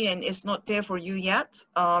visibility and it's not there for you yet,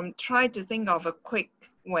 try to think of a quick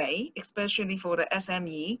way, especially for the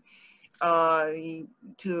SME,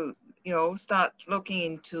 to start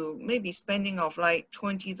looking into maybe spending of like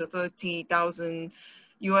 20 to 30,000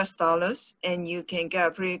 US dollars, and you can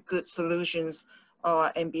get pretty good solutions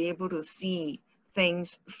and be able to see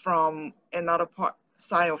things from another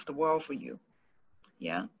side of the world for you.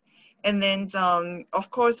 Yeah. And then, of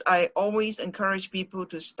course, I always encourage people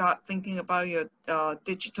to start thinking about your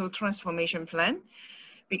digital transformation plan,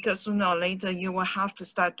 because sooner or later you will have to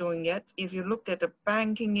start doing it. If you look at the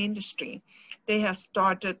banking industry, they have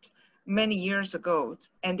started many years ago,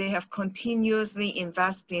 and they have continuously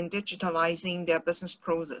invested in digitalizing their business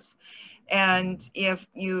process. And if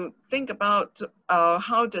you think about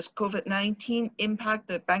how does COVID-19 impact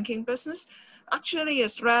the banking business, actually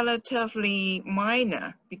it's relatively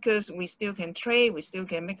minor, because we still can trade, we still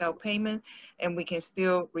can make our payment, and we can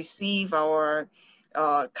still receive our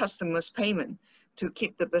customers' payment to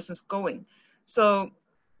keep the business going. So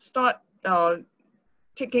start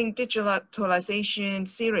taking digitalization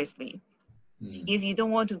seriously. If you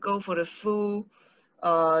don't want to go for the full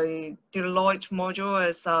Deloitte module,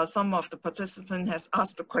 as some of the participants has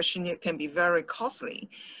asked the question, it can be very costly.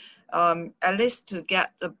 At least to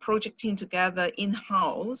get the project team together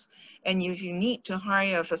in-house, and if you need to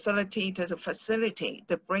hire a facilitator to facilitate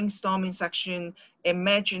the brainstorming section,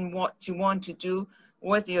 imagine what you want to do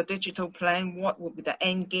with your digital plan, what will be the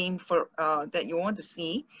end game for that you want to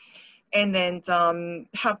see, and then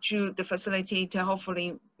help you, the facilitator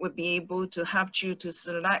hopefully will be able to help you to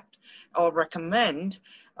select or recommend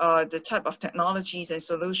the type of technologies and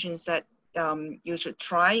solutions that you should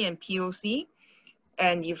try and POC,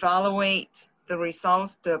 and evaluate the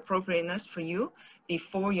results, the appropriateness for you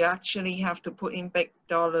before you actually have to put in big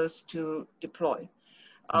dollars to deploy.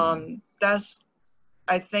 That's,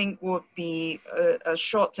 I think, would be a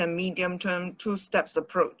short and medium term 2 steps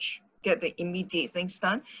approach. Get the immediate things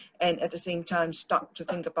done, and at the same time start to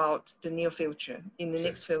think about the near future in the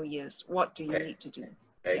next few years. What do you need to do?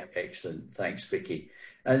 Yeah. Excellent, thanks, Vicky.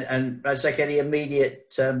 And Razak, any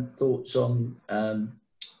immediate thoughts on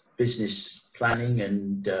business planning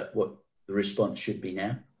and what the response should be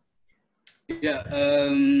now? Yeah,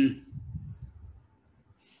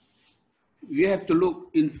 we have to look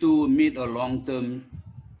into mid or long-term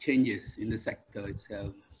changes in the sector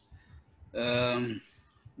itself.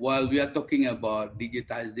 While we are talking about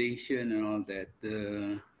digitization and all that,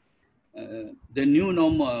 the new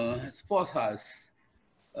normal has forced us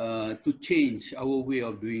to change our way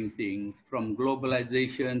of doing things, from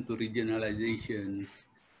globalization to regionalization.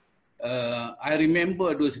 I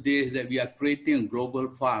remember those days that we are creating a global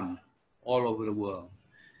farm all over the world.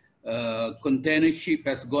 Container ship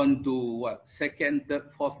has gone to what, 2nd,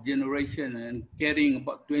 3rd, 4th generation, and carrying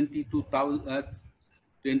about 14,000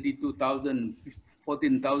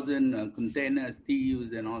 containers,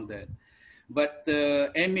 TEUs and all that. But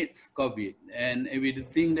amidst COVID and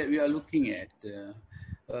everything that we are looking at,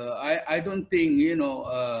 I don't think,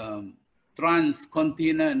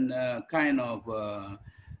 transcontinent kind of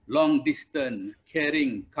long distance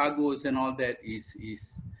carrying cargoes and all that is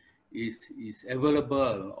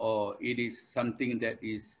available, or it is something that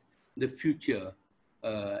is the future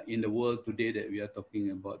in the world today that we are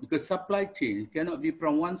talking about. Because supply chain cannot be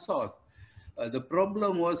from one source. The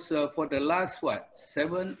problem was for the last,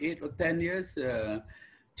 7, 8 or 10 years,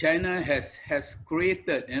 China has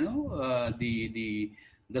created,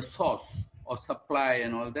 the source of supply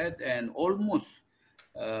and all that, and almost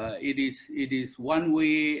it is one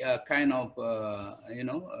way kind of,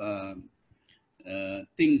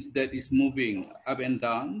 things that is moving up and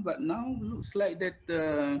down, but now looks like that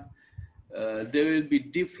there will be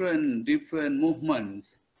different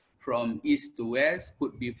movements from east to west,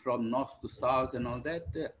 could be from north to south and all that.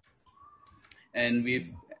 And with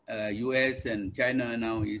US and China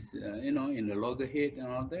now is, you know, in the loggerhead and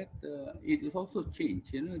all that, it is also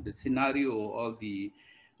changed, you know, the scenario of the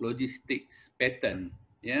logistics pattern,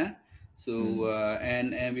 yeah. So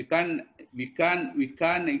and we can't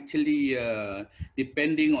actually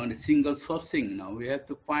depending on a single sourcing now. We have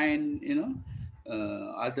to find, you know,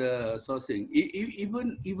 other sourcing.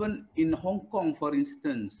 Even in Hong Kong, for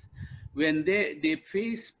instance, when they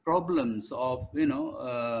face problems of, you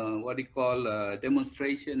know, what you call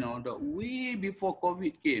demonstration or the way before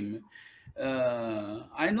COVID came.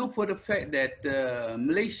 I know for the fact that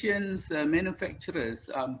Malaysians manufacturers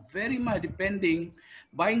are very much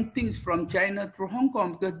buying things from China through Hong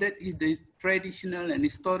Kong, because that is the traditional and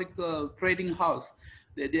historical trading house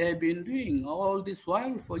that they have been doing all this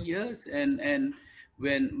while for years. And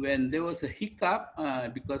when there was a hiccup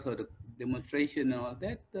because of the demonstration and all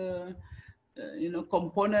that, you know,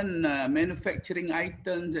 component manufacturing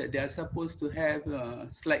items that they are supposed to have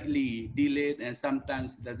slightly delayed and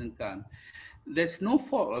sometimes doesn't come. There's no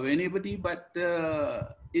fault of anybody, but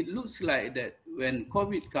it looks like that when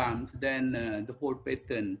COVID comes, then the whole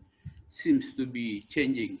pattern seems to be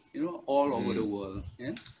changing, you know, all over the world.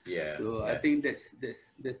 Yeah. Yeah. So yeah. I think that's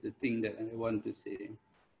the thing that I want to say.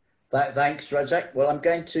 Thanks, Razak. Well,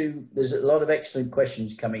 there's a lot of excellent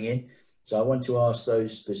questions coming in, so I want to ask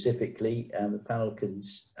those specifically, and the panel can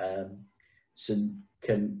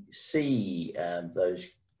see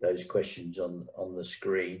those questions on the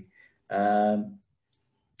screen.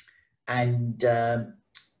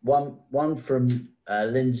 One from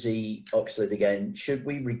Lindsay Oxlade again: should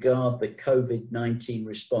we regard the COVID-19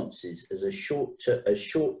 responses as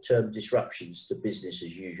short-term disruptions to business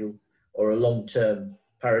as usual, or a long-term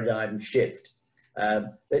paradigm shift?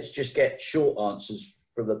 Let's just get short answers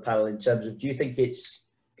from the panel in terms of, do you think it's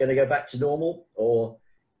going to go back to normal, or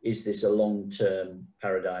is this a long-term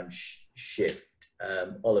paradigm shift?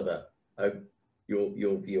 Oliver,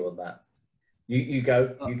 your view on that. You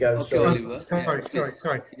go. Okay, sorry. Oliver.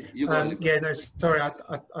 Sorry. You go, Oliver. Yeah, no, sorry.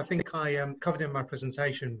 I think I covered in my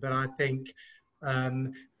presentation, but I think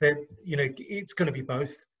that, you know, it's going to be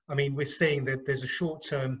both. I mean, we're seeing that there's a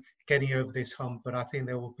short-term getting over this hump, but I think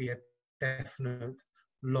there will be a definite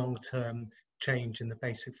long-term change in the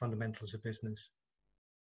basic fundamentals of business.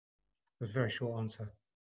 A very short answer.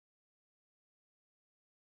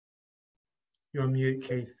 You're on mute,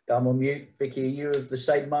 Keith. I'm on mute. Vicky, are you of the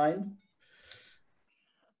same mind?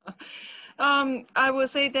 I would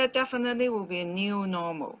say that definitely will be a new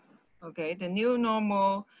normal. Okay, the new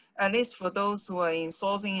normal, at least for those who are in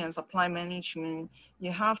sourcing and supply management,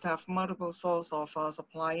 you have to have multiple sources of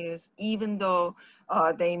suppliers, even though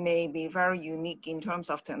they may be very unique in terms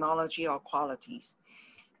of technology or qualities.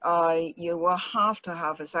 You will have to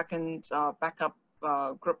have a second backup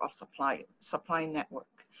group of supply network.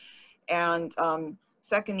 And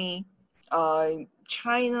secondly,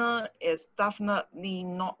 China is definitely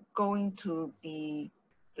not going to be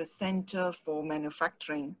the center for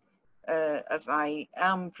manufacturing, as I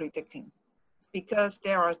am predicting, because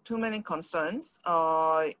there are too many concerns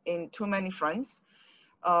in too many fronts.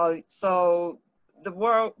 So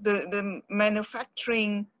the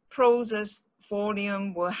manufacturing process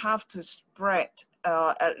volume will have to spread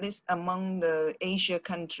at least among the Asia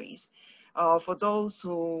countries for those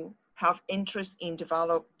who have interest in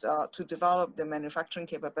develop the manufacturing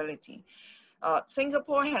capability.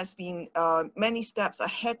 Singapore has been many steps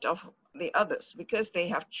ahead of the others because they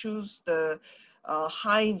have chosen the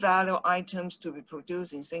high value items to be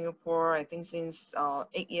produced in Singapore, I think since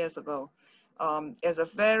 8 years ago. It's a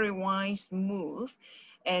very wise move.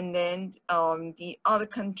 And then the other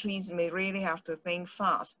countries may really have to think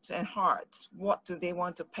fast and hard. What do they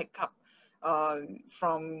want to pick up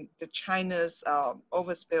from the China's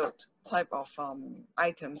overbuilt type of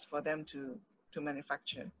items for them to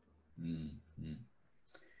manufacture? Mm-hmm.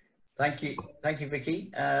 Thank you,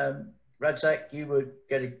 Vicky. Razak, you were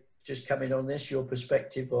going to just come in on this, your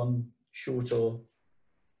perspective on short or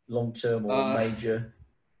long-term or major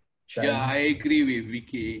change. Yeah, I agree with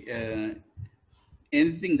Vicky.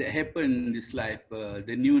 Anything that happens in this life,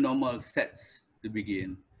 the new normal sets to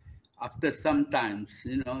begin. After some times,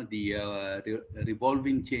 you know, the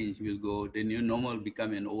revolving change will go, the new normal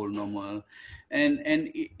become an old normal. And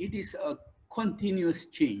it is a continuous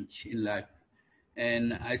change in life.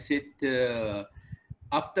 And I said,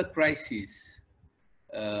 after crisis,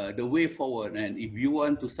 the way forward, and if you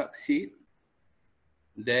want to succeed,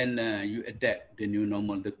 then you adapt the new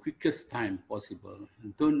normal the quickest time possible.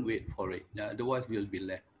 Don't wait for it, otherwise we'll be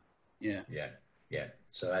left. Yeah.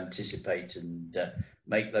 So anticipate and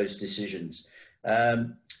make those decisions.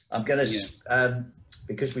 I'm going to,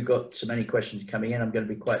 because we've got so many questions coming in, I'm going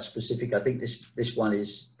to be quite specific. I think this one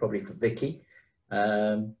is probably for Vicky.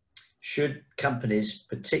 Should companies,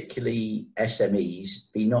 particularly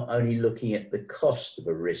SMEs, be not only looking at the cost of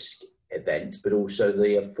a risk event, but also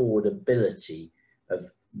the affordability of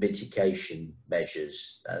mitigation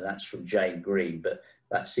measures? That's from Jane Green, but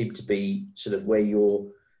that seemed to be sort of where your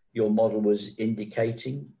model was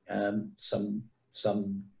indicating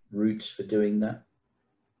some routes for doing that.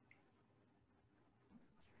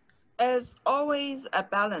 As always, a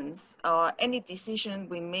balance. Any decision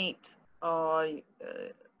we make, to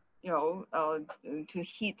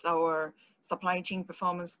hit our supply chain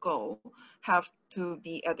performance goal, have to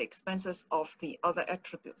be at the expenses of the other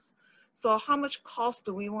attributes. So, how much cost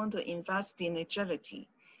do we want to invest in agility?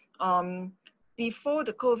 Before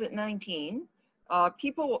the COVID-19,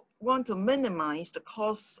 people want to minimize the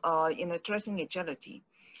costs in addressing agility.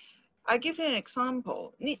 I give you an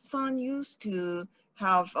example. Nissan used to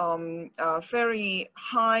have a very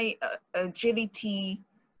high agility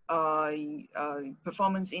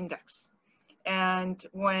performance index. And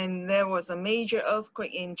when there was a major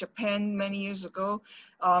earthquake in Japan many years ago,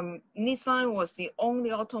 Nissan was the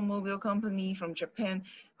only automobile company from Japan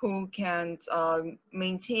who can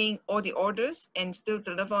maintain all the orders and still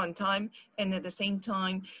deliver on time, and at the same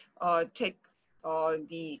time take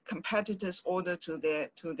the competitors' order to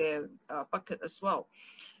their bucket as well.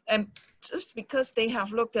 And just because they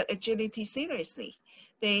have looked at agility seriously.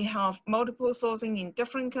 They have multiple sourcing in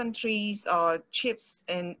different countries, chips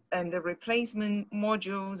and the replacement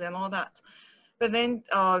modules and all that. But then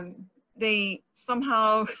they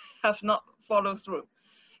somehow have not followed through.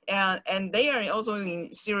 And they are also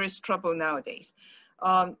in serious trouble nowadays.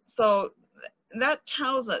 So that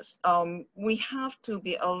tells us we have to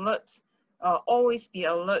be alert, always be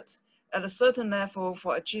alert at a certain level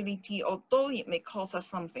for agility, although it may cost us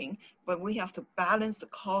something, but we have to balance the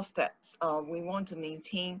cost that we want to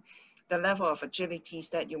maintain the level of agilities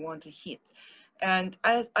that you want to hit. And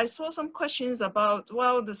I saw some questions about,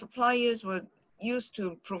 well, the suppliers were used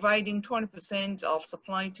to providing 20% of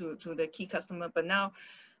supply to the key customer, but now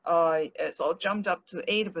it's all jumped up to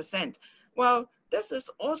 80%. Well, this is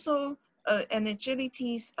also an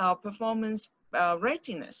agility's performance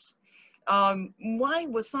readiness. Why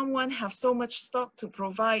would someone have so much stock to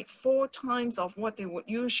provide 4 times of what they would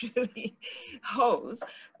usually host?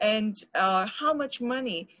 And how much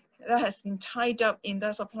money that has been tied up in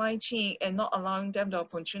the supply chain and not allowing them the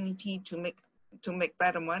opportunity to make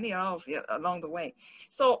better money out of it along the way?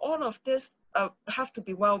 So all of this have to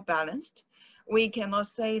be well balanced. We cannot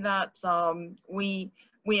say that we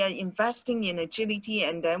are investing in agility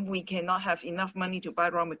and then we cannot have enough money to buy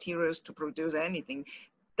raw materials to produce anything.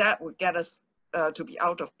 That would get us to be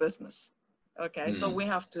out of business. Okay, so we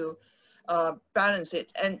have to balance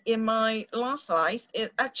it. And in my last slide,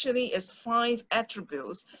 it actually is 5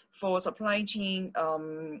 attributes for supply chain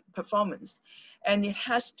performance. And it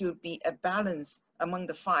has to be a balance among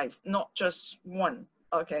the 5, not just one,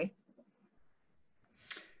 okay?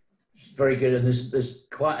 Very good, and there's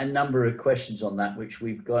quite a number of questions on that, which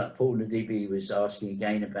we've got. Paul Nadibi was asking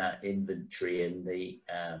again about inventory and the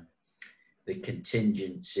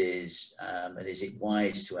contingencies, and is it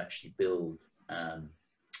wise to actually build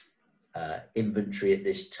inventory at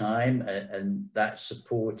this time? And that's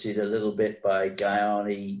supported a little bit by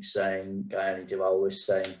Gayani Deval was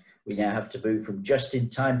saying, we now have to move from just in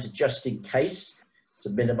time to just in case to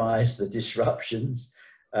minimize the disruptions.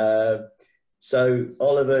 So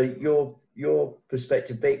Oliver, your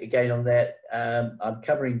perspective again on that. I'm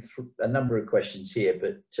covering a number of questions here,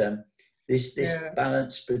 but this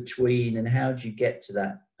balance between, and how do you get to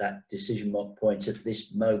that decision point at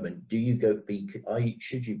this moment? Do you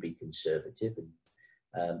should you be conservative?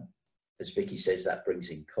 And as Vicky says, that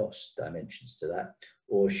brings in cost dimensions to that,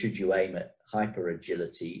 or should you aim at hyper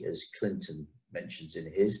agility, as Clinton mentions in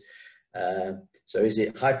his? So is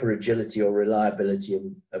it hyper agility or reliability,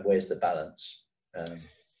 and where's the balance?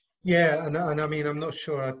 Yeah, and I mean, I'm not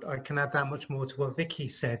sure I can add that much more to what Vicky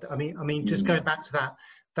said. I mean, just going back to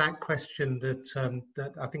that question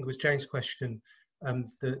that I think it was Jane's question,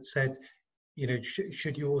 that said, you know,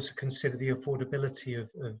 should you also consider the affordability of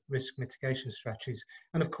risk mitigation strategies?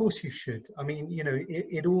 And of course you should. I mean, you know,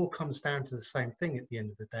 it all comes down to the same thing at the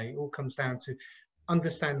end of the day. It all comes down to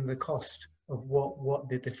understanding the cost of what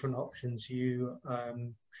the different options you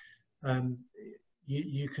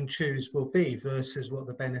you can choose will be versus what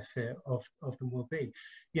the benefit of them will be.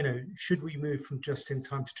 You know, should we move from just in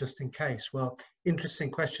time to just in case? Well, interesting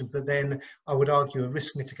question, but then I would argue a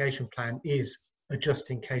risk mitigation plan is a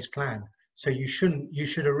just in case plan. So you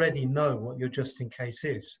should already know what your just in case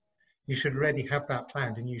is. You should already have that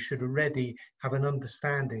planned, and you should already have an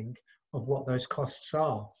understanding of what those costs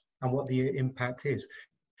are and what the impact is.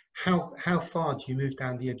 How far do you move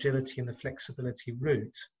down the agility and the flexibility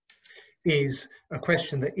route is a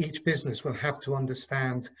question that each business will have to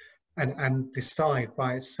understand and decide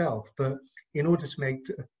by itself. But in order to make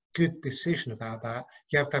a good decision about that,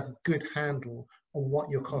 you have to have a good handle on what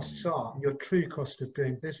your costs are, your true cost of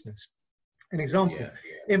doing business. An example,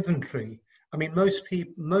 inventory. I mean,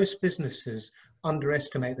 most businesses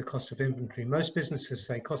underestimate the cost of inventory. Most businesses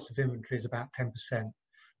say cost of inventory is about 10%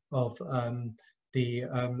 of the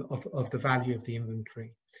value of the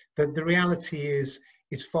inventory. The reality is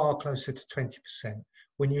it's far closer to 20%.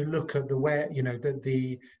 When you look at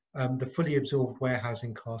the fully absorbed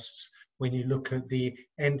warehousing costs, when you look at the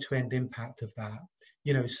end-to-end impact of that,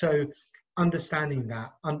 you know, so understanding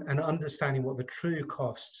that and understanding what the true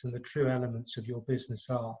costs and the true elements of your business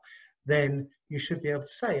are, then you should be able to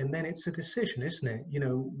say, and then it's a decision, isn't it? You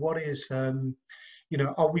know, what is, you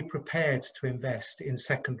know, are we prepared to invest in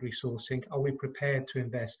secondary sourcing? Are we prepared to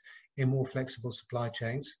invest in more flexible supply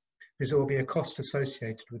chains? Because there will be a cost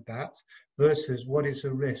associated with that, versus what is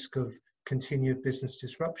the risk of continued business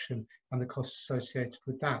disruption and the costs associated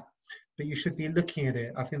with that. But you should be looking at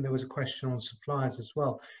it. I think there was a question on suppliers as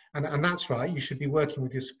well. And that's right, you should be working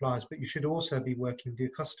with your suppliers, but you should also be working with your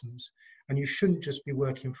customers. And you shouldn't just be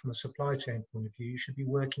working from a supply chain point of view. You should be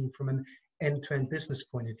working from an end-to-end business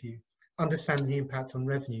point of view. Understand the impact on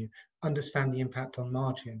revenue, understand the impact on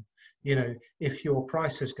margin. You know, if your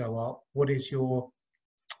prices go up, what is your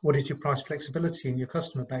price flexibility in your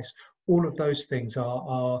customer base? All of those things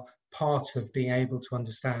are part of being able to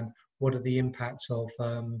understand what are the impacts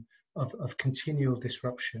of continual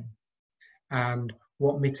disruption and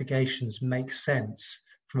what mitigations make sense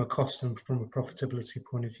from a cost and from a profitability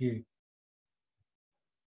point of view.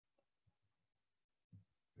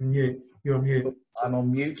 Mute. You're on mute. I'm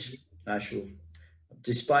on mute.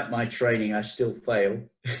 Despite my training, I still fail.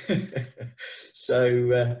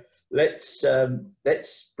 So let's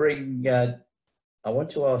bring. I want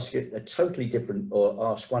to ask a totally different, or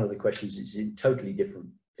ask one of the questions that's in a totally different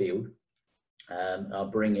field. I'll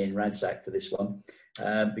bring in Radzak for this one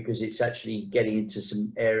because it's actually getting into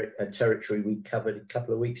some territory we covered a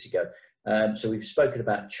couple of weeks ago. So we've spoken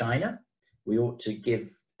about China. We ought to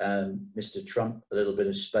give Mr. Trump a little bit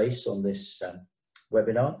of space on this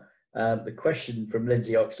webinar. The question from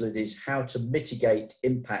Lindsay Oxlade is how to mitigate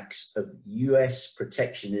impacts of US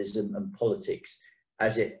protectionism and politics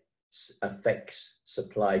as it affects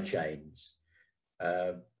supply chains.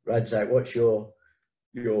 Radzak, what's your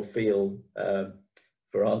feel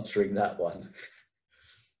for answering that one?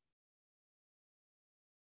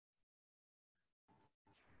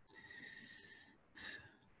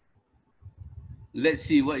 Let's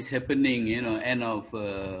see what is happening, you know, end of,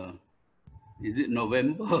 is it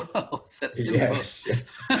November or September? Yes.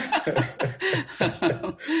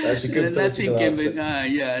 That's a good nothing can answer.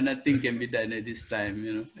 be, nothing can be done at this time,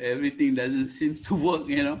 you know. Everything doesn't seem to work,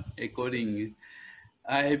 you know, according.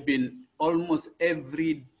 I have been almost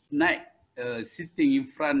every night sitting in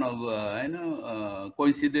front of,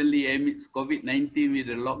 coincidentally amidst COVID-19 with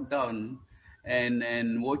the lockdown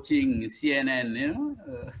and watching CNN, you know.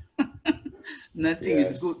 Nothing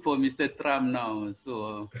is good for Mr. Trump now.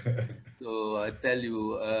 So I tell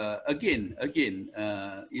you, again,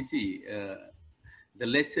 you see, the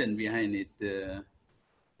lesson behind it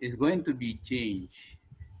is going to be change,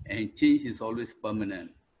 and change is always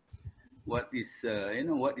permanent. What is,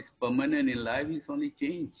 what is permanent in life is only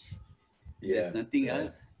change. There's nothing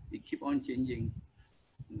else. We keep on changing.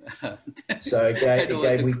 So again,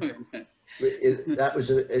 that was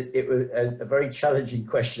a very challenging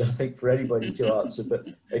question, I think, for anybody to answer. But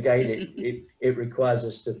again, it requires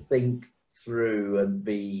us to think through and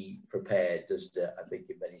be prepared, doesn't it? I think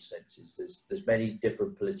in many senses, there's many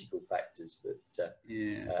different political factors that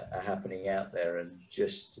are happening out there, and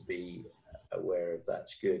just to be aware of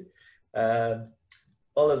that's good.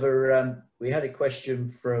 Oliver, we had a question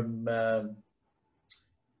from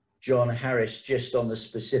John Harris just on the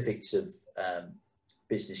specifics of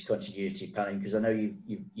business continuity planning, because I know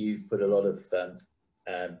you've put a lot of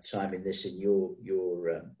time in this in your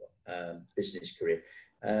business career.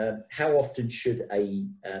 How often should a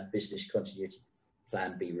business continuity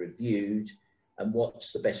plan be reviewed, and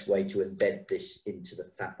what's the best way to embed this into the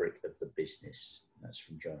fabric of the business? That's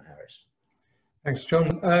from John Harris. Thanks,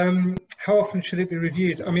 John. How often should it be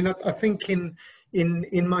reviewed? I mean, I think in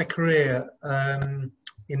my career,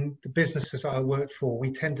 in the businesses I worked for,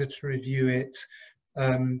 we tended to review it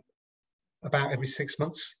about every 6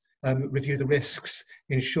 months. Review the risks,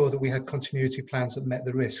 ensure that we had continuity plans that met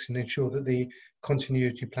the risks, and ensure that the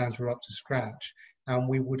continuity plans were up to scratch. And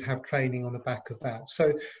we would have training on the back of that.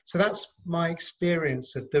 So that's my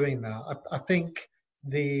experience of doing that. I think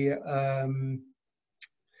the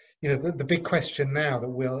you know, the big question now that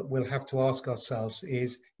we'll have to ask ourselves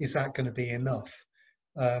is that going to be enough?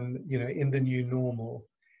 You know, in the new normal,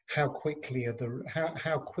 how quickly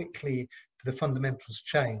how quickly do the fundamentals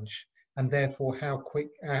change, and therefore how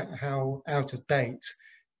out of date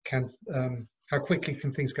can how quickly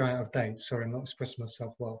can things go out of date? Sorry, I'm not expressing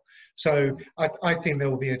myself well. So I think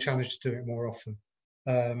there will be a challenge to do it more often.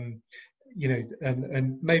 You know,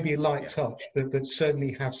 and maybe a light touch, but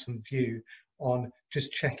certainly have some view on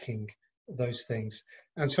just checking those things.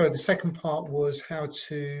 And so the second part was how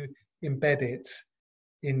to embed it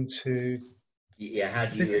into... Yeah, how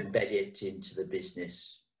do you embed it into the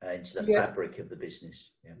business, into the fabric of the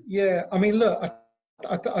business? Yeah, I mean, look,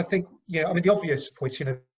 I think, yeah, I mean, the obvious points, you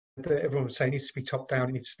know, that everyone would say needs to be top down,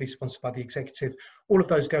 it needs to be sponsored by the executive. All of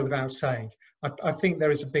those go without saying. I think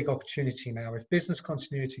there is a big opportunity now. If business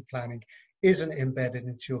continuity planning isn't embedded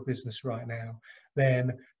into your business right now,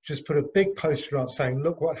 then just put a big poster up saying,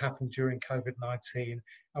 look what happened during COVID-19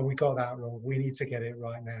 and we got that wrong. We need to get it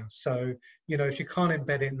right now. So, you know, if you can't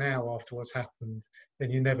embed it now after what's happened,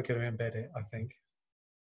 then you're never going to embed it, I think.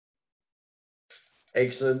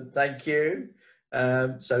 Excellent, thank you.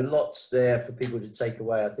 So lots there for people to take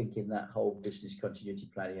away, I think, in that whole business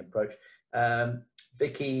continuity planning approach.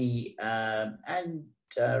 Vicky and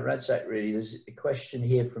Radzak, really, there's a question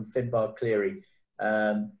here from Finbar Cleary.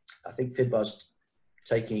 I think Finbar's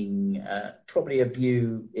taking probably a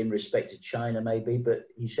view in respect to China maybe, but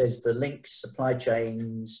he says the links, supply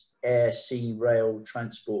chains, air, sea, rail,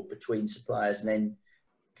 transport between suppliers and end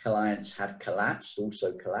clients have collapsed,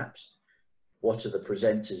 also collapsed. What are the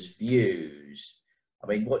presenters' views? I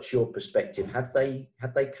mean, what's your perspective? Have they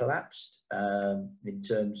collapsed in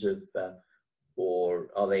terms of, or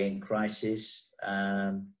are they in crisis?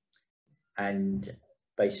 And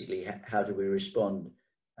basically, how do we respond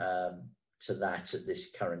to that at this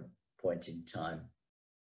current point in time?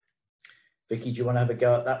 Vicky, do you want to have a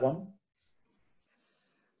go at that one?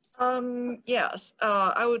 Yes,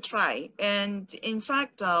 I will try. And in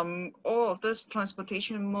fact, all of this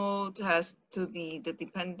transportation mode has to be the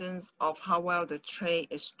dependence of how well the trade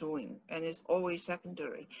is doing, and it's always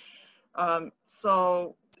secondary.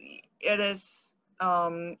 So it is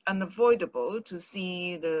unavoidable to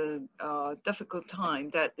see the difficult time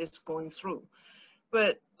that it's going through.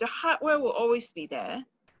 But the hardware will always be there.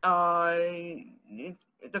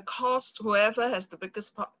 The cost, whoever has the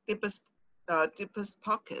deepest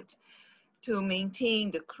pocket to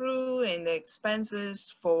maintain the crew and the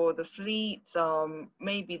expenses for the fleet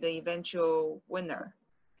may be the eventual winner.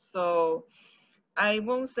 So I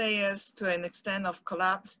won't say as to an extent of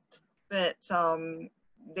collapse, but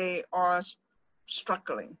they are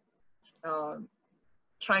struggling,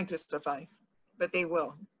 trying to survive, but they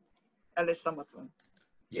will, at least some of them.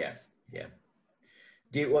 Yeah, yeah.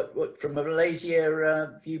 Do you, what from a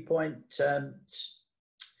Malaysia viewpoint,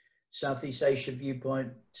 Southeast Asia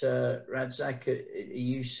viewpoint, Radzak, are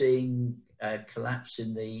you seeing a collapse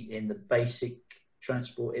in the basic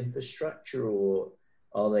transport infrastructure, or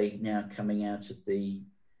are they now coming out of the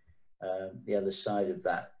other side of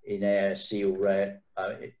that in air, sea, or rail?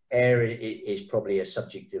 Air is probably a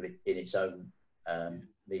subject of it in its own,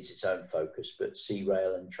 needs its own focus, but sea,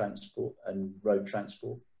 rail, and transport and road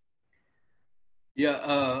transport.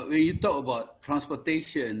 Yeah, when you talk about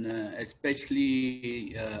transportation,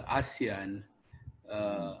 especially ASEAN,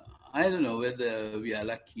 I don't know whether we are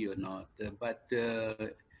lucky or not, but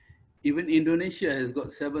even Indonesia has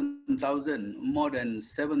got more than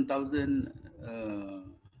 7,000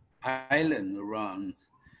 islands around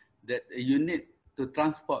that you need to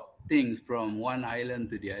transport things from one island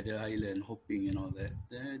to the other island, hopping and all that.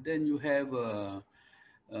 Then you have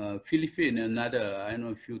Philippines, another, I don't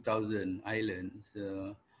know, a few thousand islands.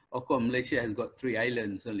 Of course, Malaysia has got 3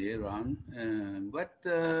 islands only around. But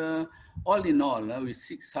all in all, with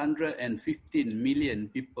 615 million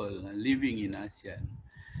people living in ASEAN,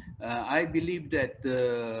 I believe that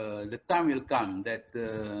the time will come that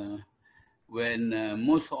when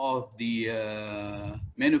most of the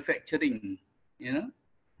manufacturing,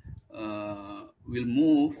 will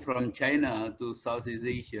move from China to Southeast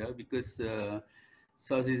Asia, because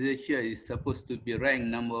Southeast Asia is supposed to be ranked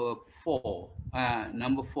number 4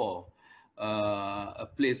 a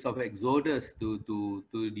place of exodus to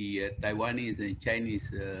the Taiwanese and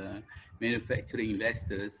Chinese manufacturing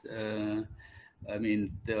investors. I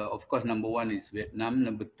mean, of course, number one is Vietnam,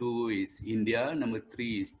 number two is India, number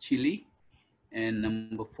three is Chile, and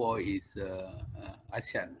number four is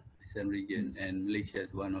ASEAN region, and Malaysia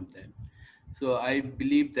is one of them. So I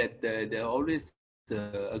believe that there are always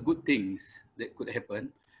good things that could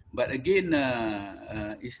happen, but again,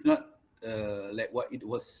 it's not like what it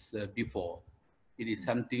was before. It is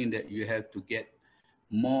something that you have to get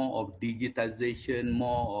more of digitization,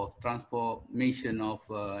 more of transformation of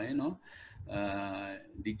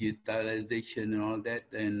digitalization and all that,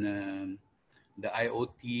 and the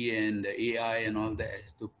IoT and the AI and all that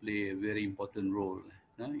has to play a very important role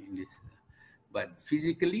in this. But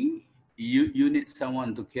physically, you need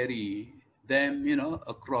someone to carry them,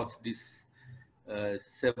 across this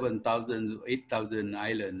 7,000, 8,000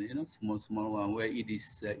 island, small one where it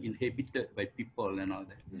is inhabited by people and all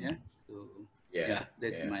that. Yeah. So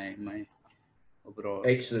that's my overall.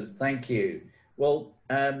 Excellent, thank you. Well,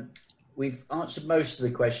 we've answered most of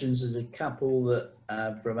the questions. There's a couple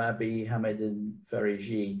that from Abi, Hamed and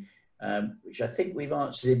Feriji, which I think we've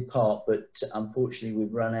answered in part, but unfortunately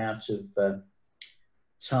we've run out of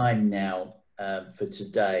time now for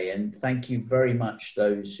today. And thank you very much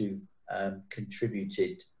those who've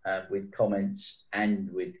contributed with comments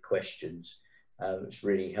and with questions. It's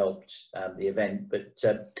really helped the event. But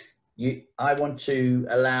I want to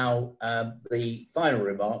allow the final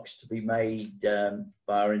remarks to be made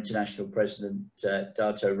by our International President,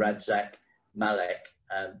 Dato' Radzak Malek,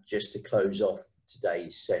 just to close off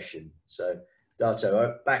today's session. So,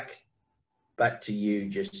 Dato', back to you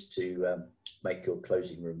just to make your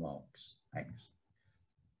closing remarks. Thanks.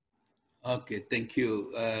 Okay, thank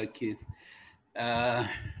you, Keith.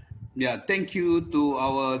 Thank you to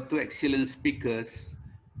our two excellent speakers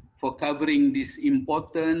for covering this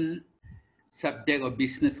important subject of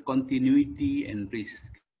business continuity and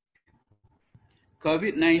risk.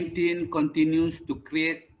 COVID-19 continues to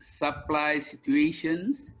create supply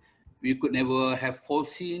situations we could never have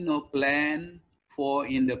foreseen or planned for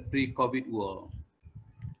in the pre-COVID world.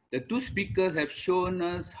 The two speakers have shown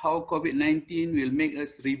us how COVID-19 will make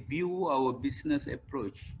us review our business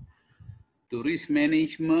approach to risk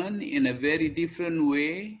management in a very different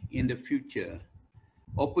way in the future.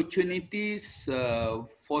 Opportunities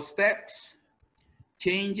for steps,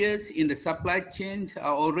 changes in the supply chains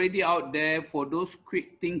are already out there for those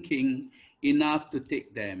quick thinking enough to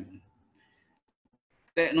take them.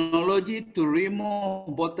 Technology to remove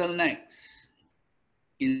bottlenecks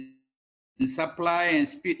in supply and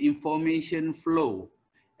speed information flow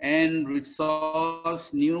and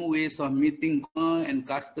resource new ways of meeting and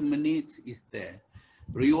customer needs is there.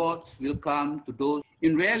 Rewards will come to those.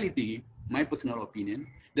 In reality, my personal opinion,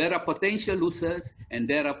 there are potential losers and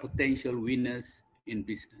there are potential winners in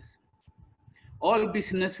business. All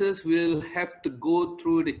businesses will have to go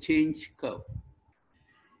through the change curve.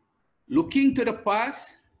 Looking to the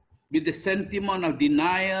past with the sentiment of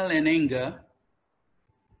denial and anger,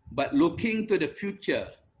 but looking to the future,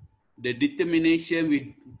 the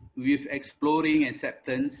determination with exploring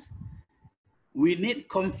acceptance, we need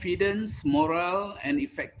confidence, morale, and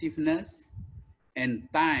effectiveness, and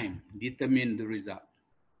time determine the result.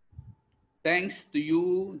 Thanks to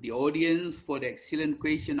you, the audience, for the excellent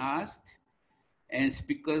question asked, and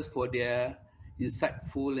speakers for their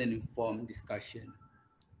insightful and informed discussion.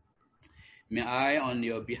 May I, on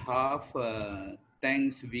your behalf,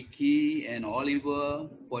 thanks Vicky and Oliver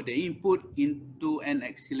for the input into an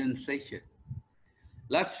excellent session.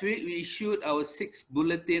 Last week, we issued our 6th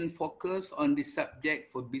bulletin focused on the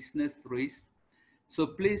subject for business risk. So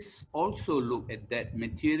please also look at that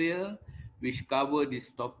material which cover this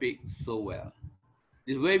topic so well.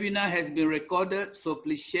 This webinar has been recorded, so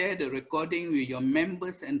please share the recording with your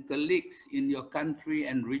members and colleagues in your country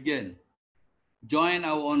and region. Join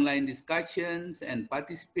our online discussions and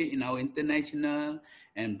participate in our international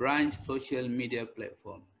and branch social media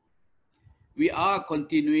platform. We are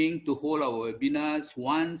continuing to hold our webinars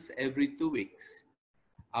once every 2 weeks.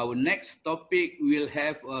 Our next topic will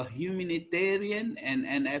have a humanitarian and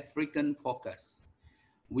an African focus.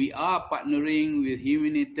 We are partnering with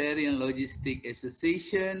Humanitarian Logistics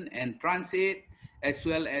Association and Transit, as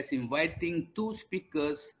well as inviting 2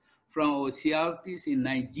 speakers from our CILTs in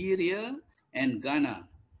Nigeria and Ghana.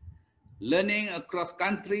 Learning across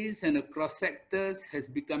countries and across sectors has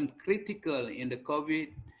become critical in the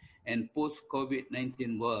COVID and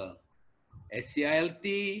post-COVID-19 world. As CILT,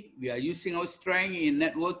 we are using our strength in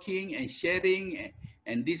networking and sharing,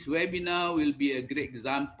 and this webinar will be a great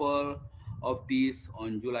example of this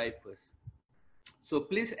on July 1st. So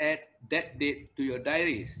please add that date to your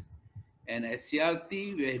diaries. And at CILT,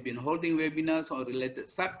 we have been holding webinars on related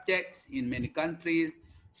subjects in many countries,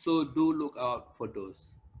 so do look out for those.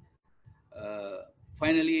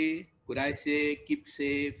 Finally, could I say keep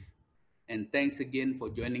safe, and thanks again for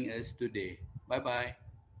joining us today. Bye-bye,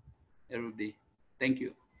 everybody. Thank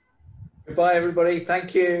you. Goodbye, everybody.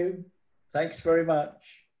 Thank you. Thanks very much.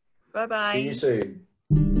 Bye-bye. See you soon.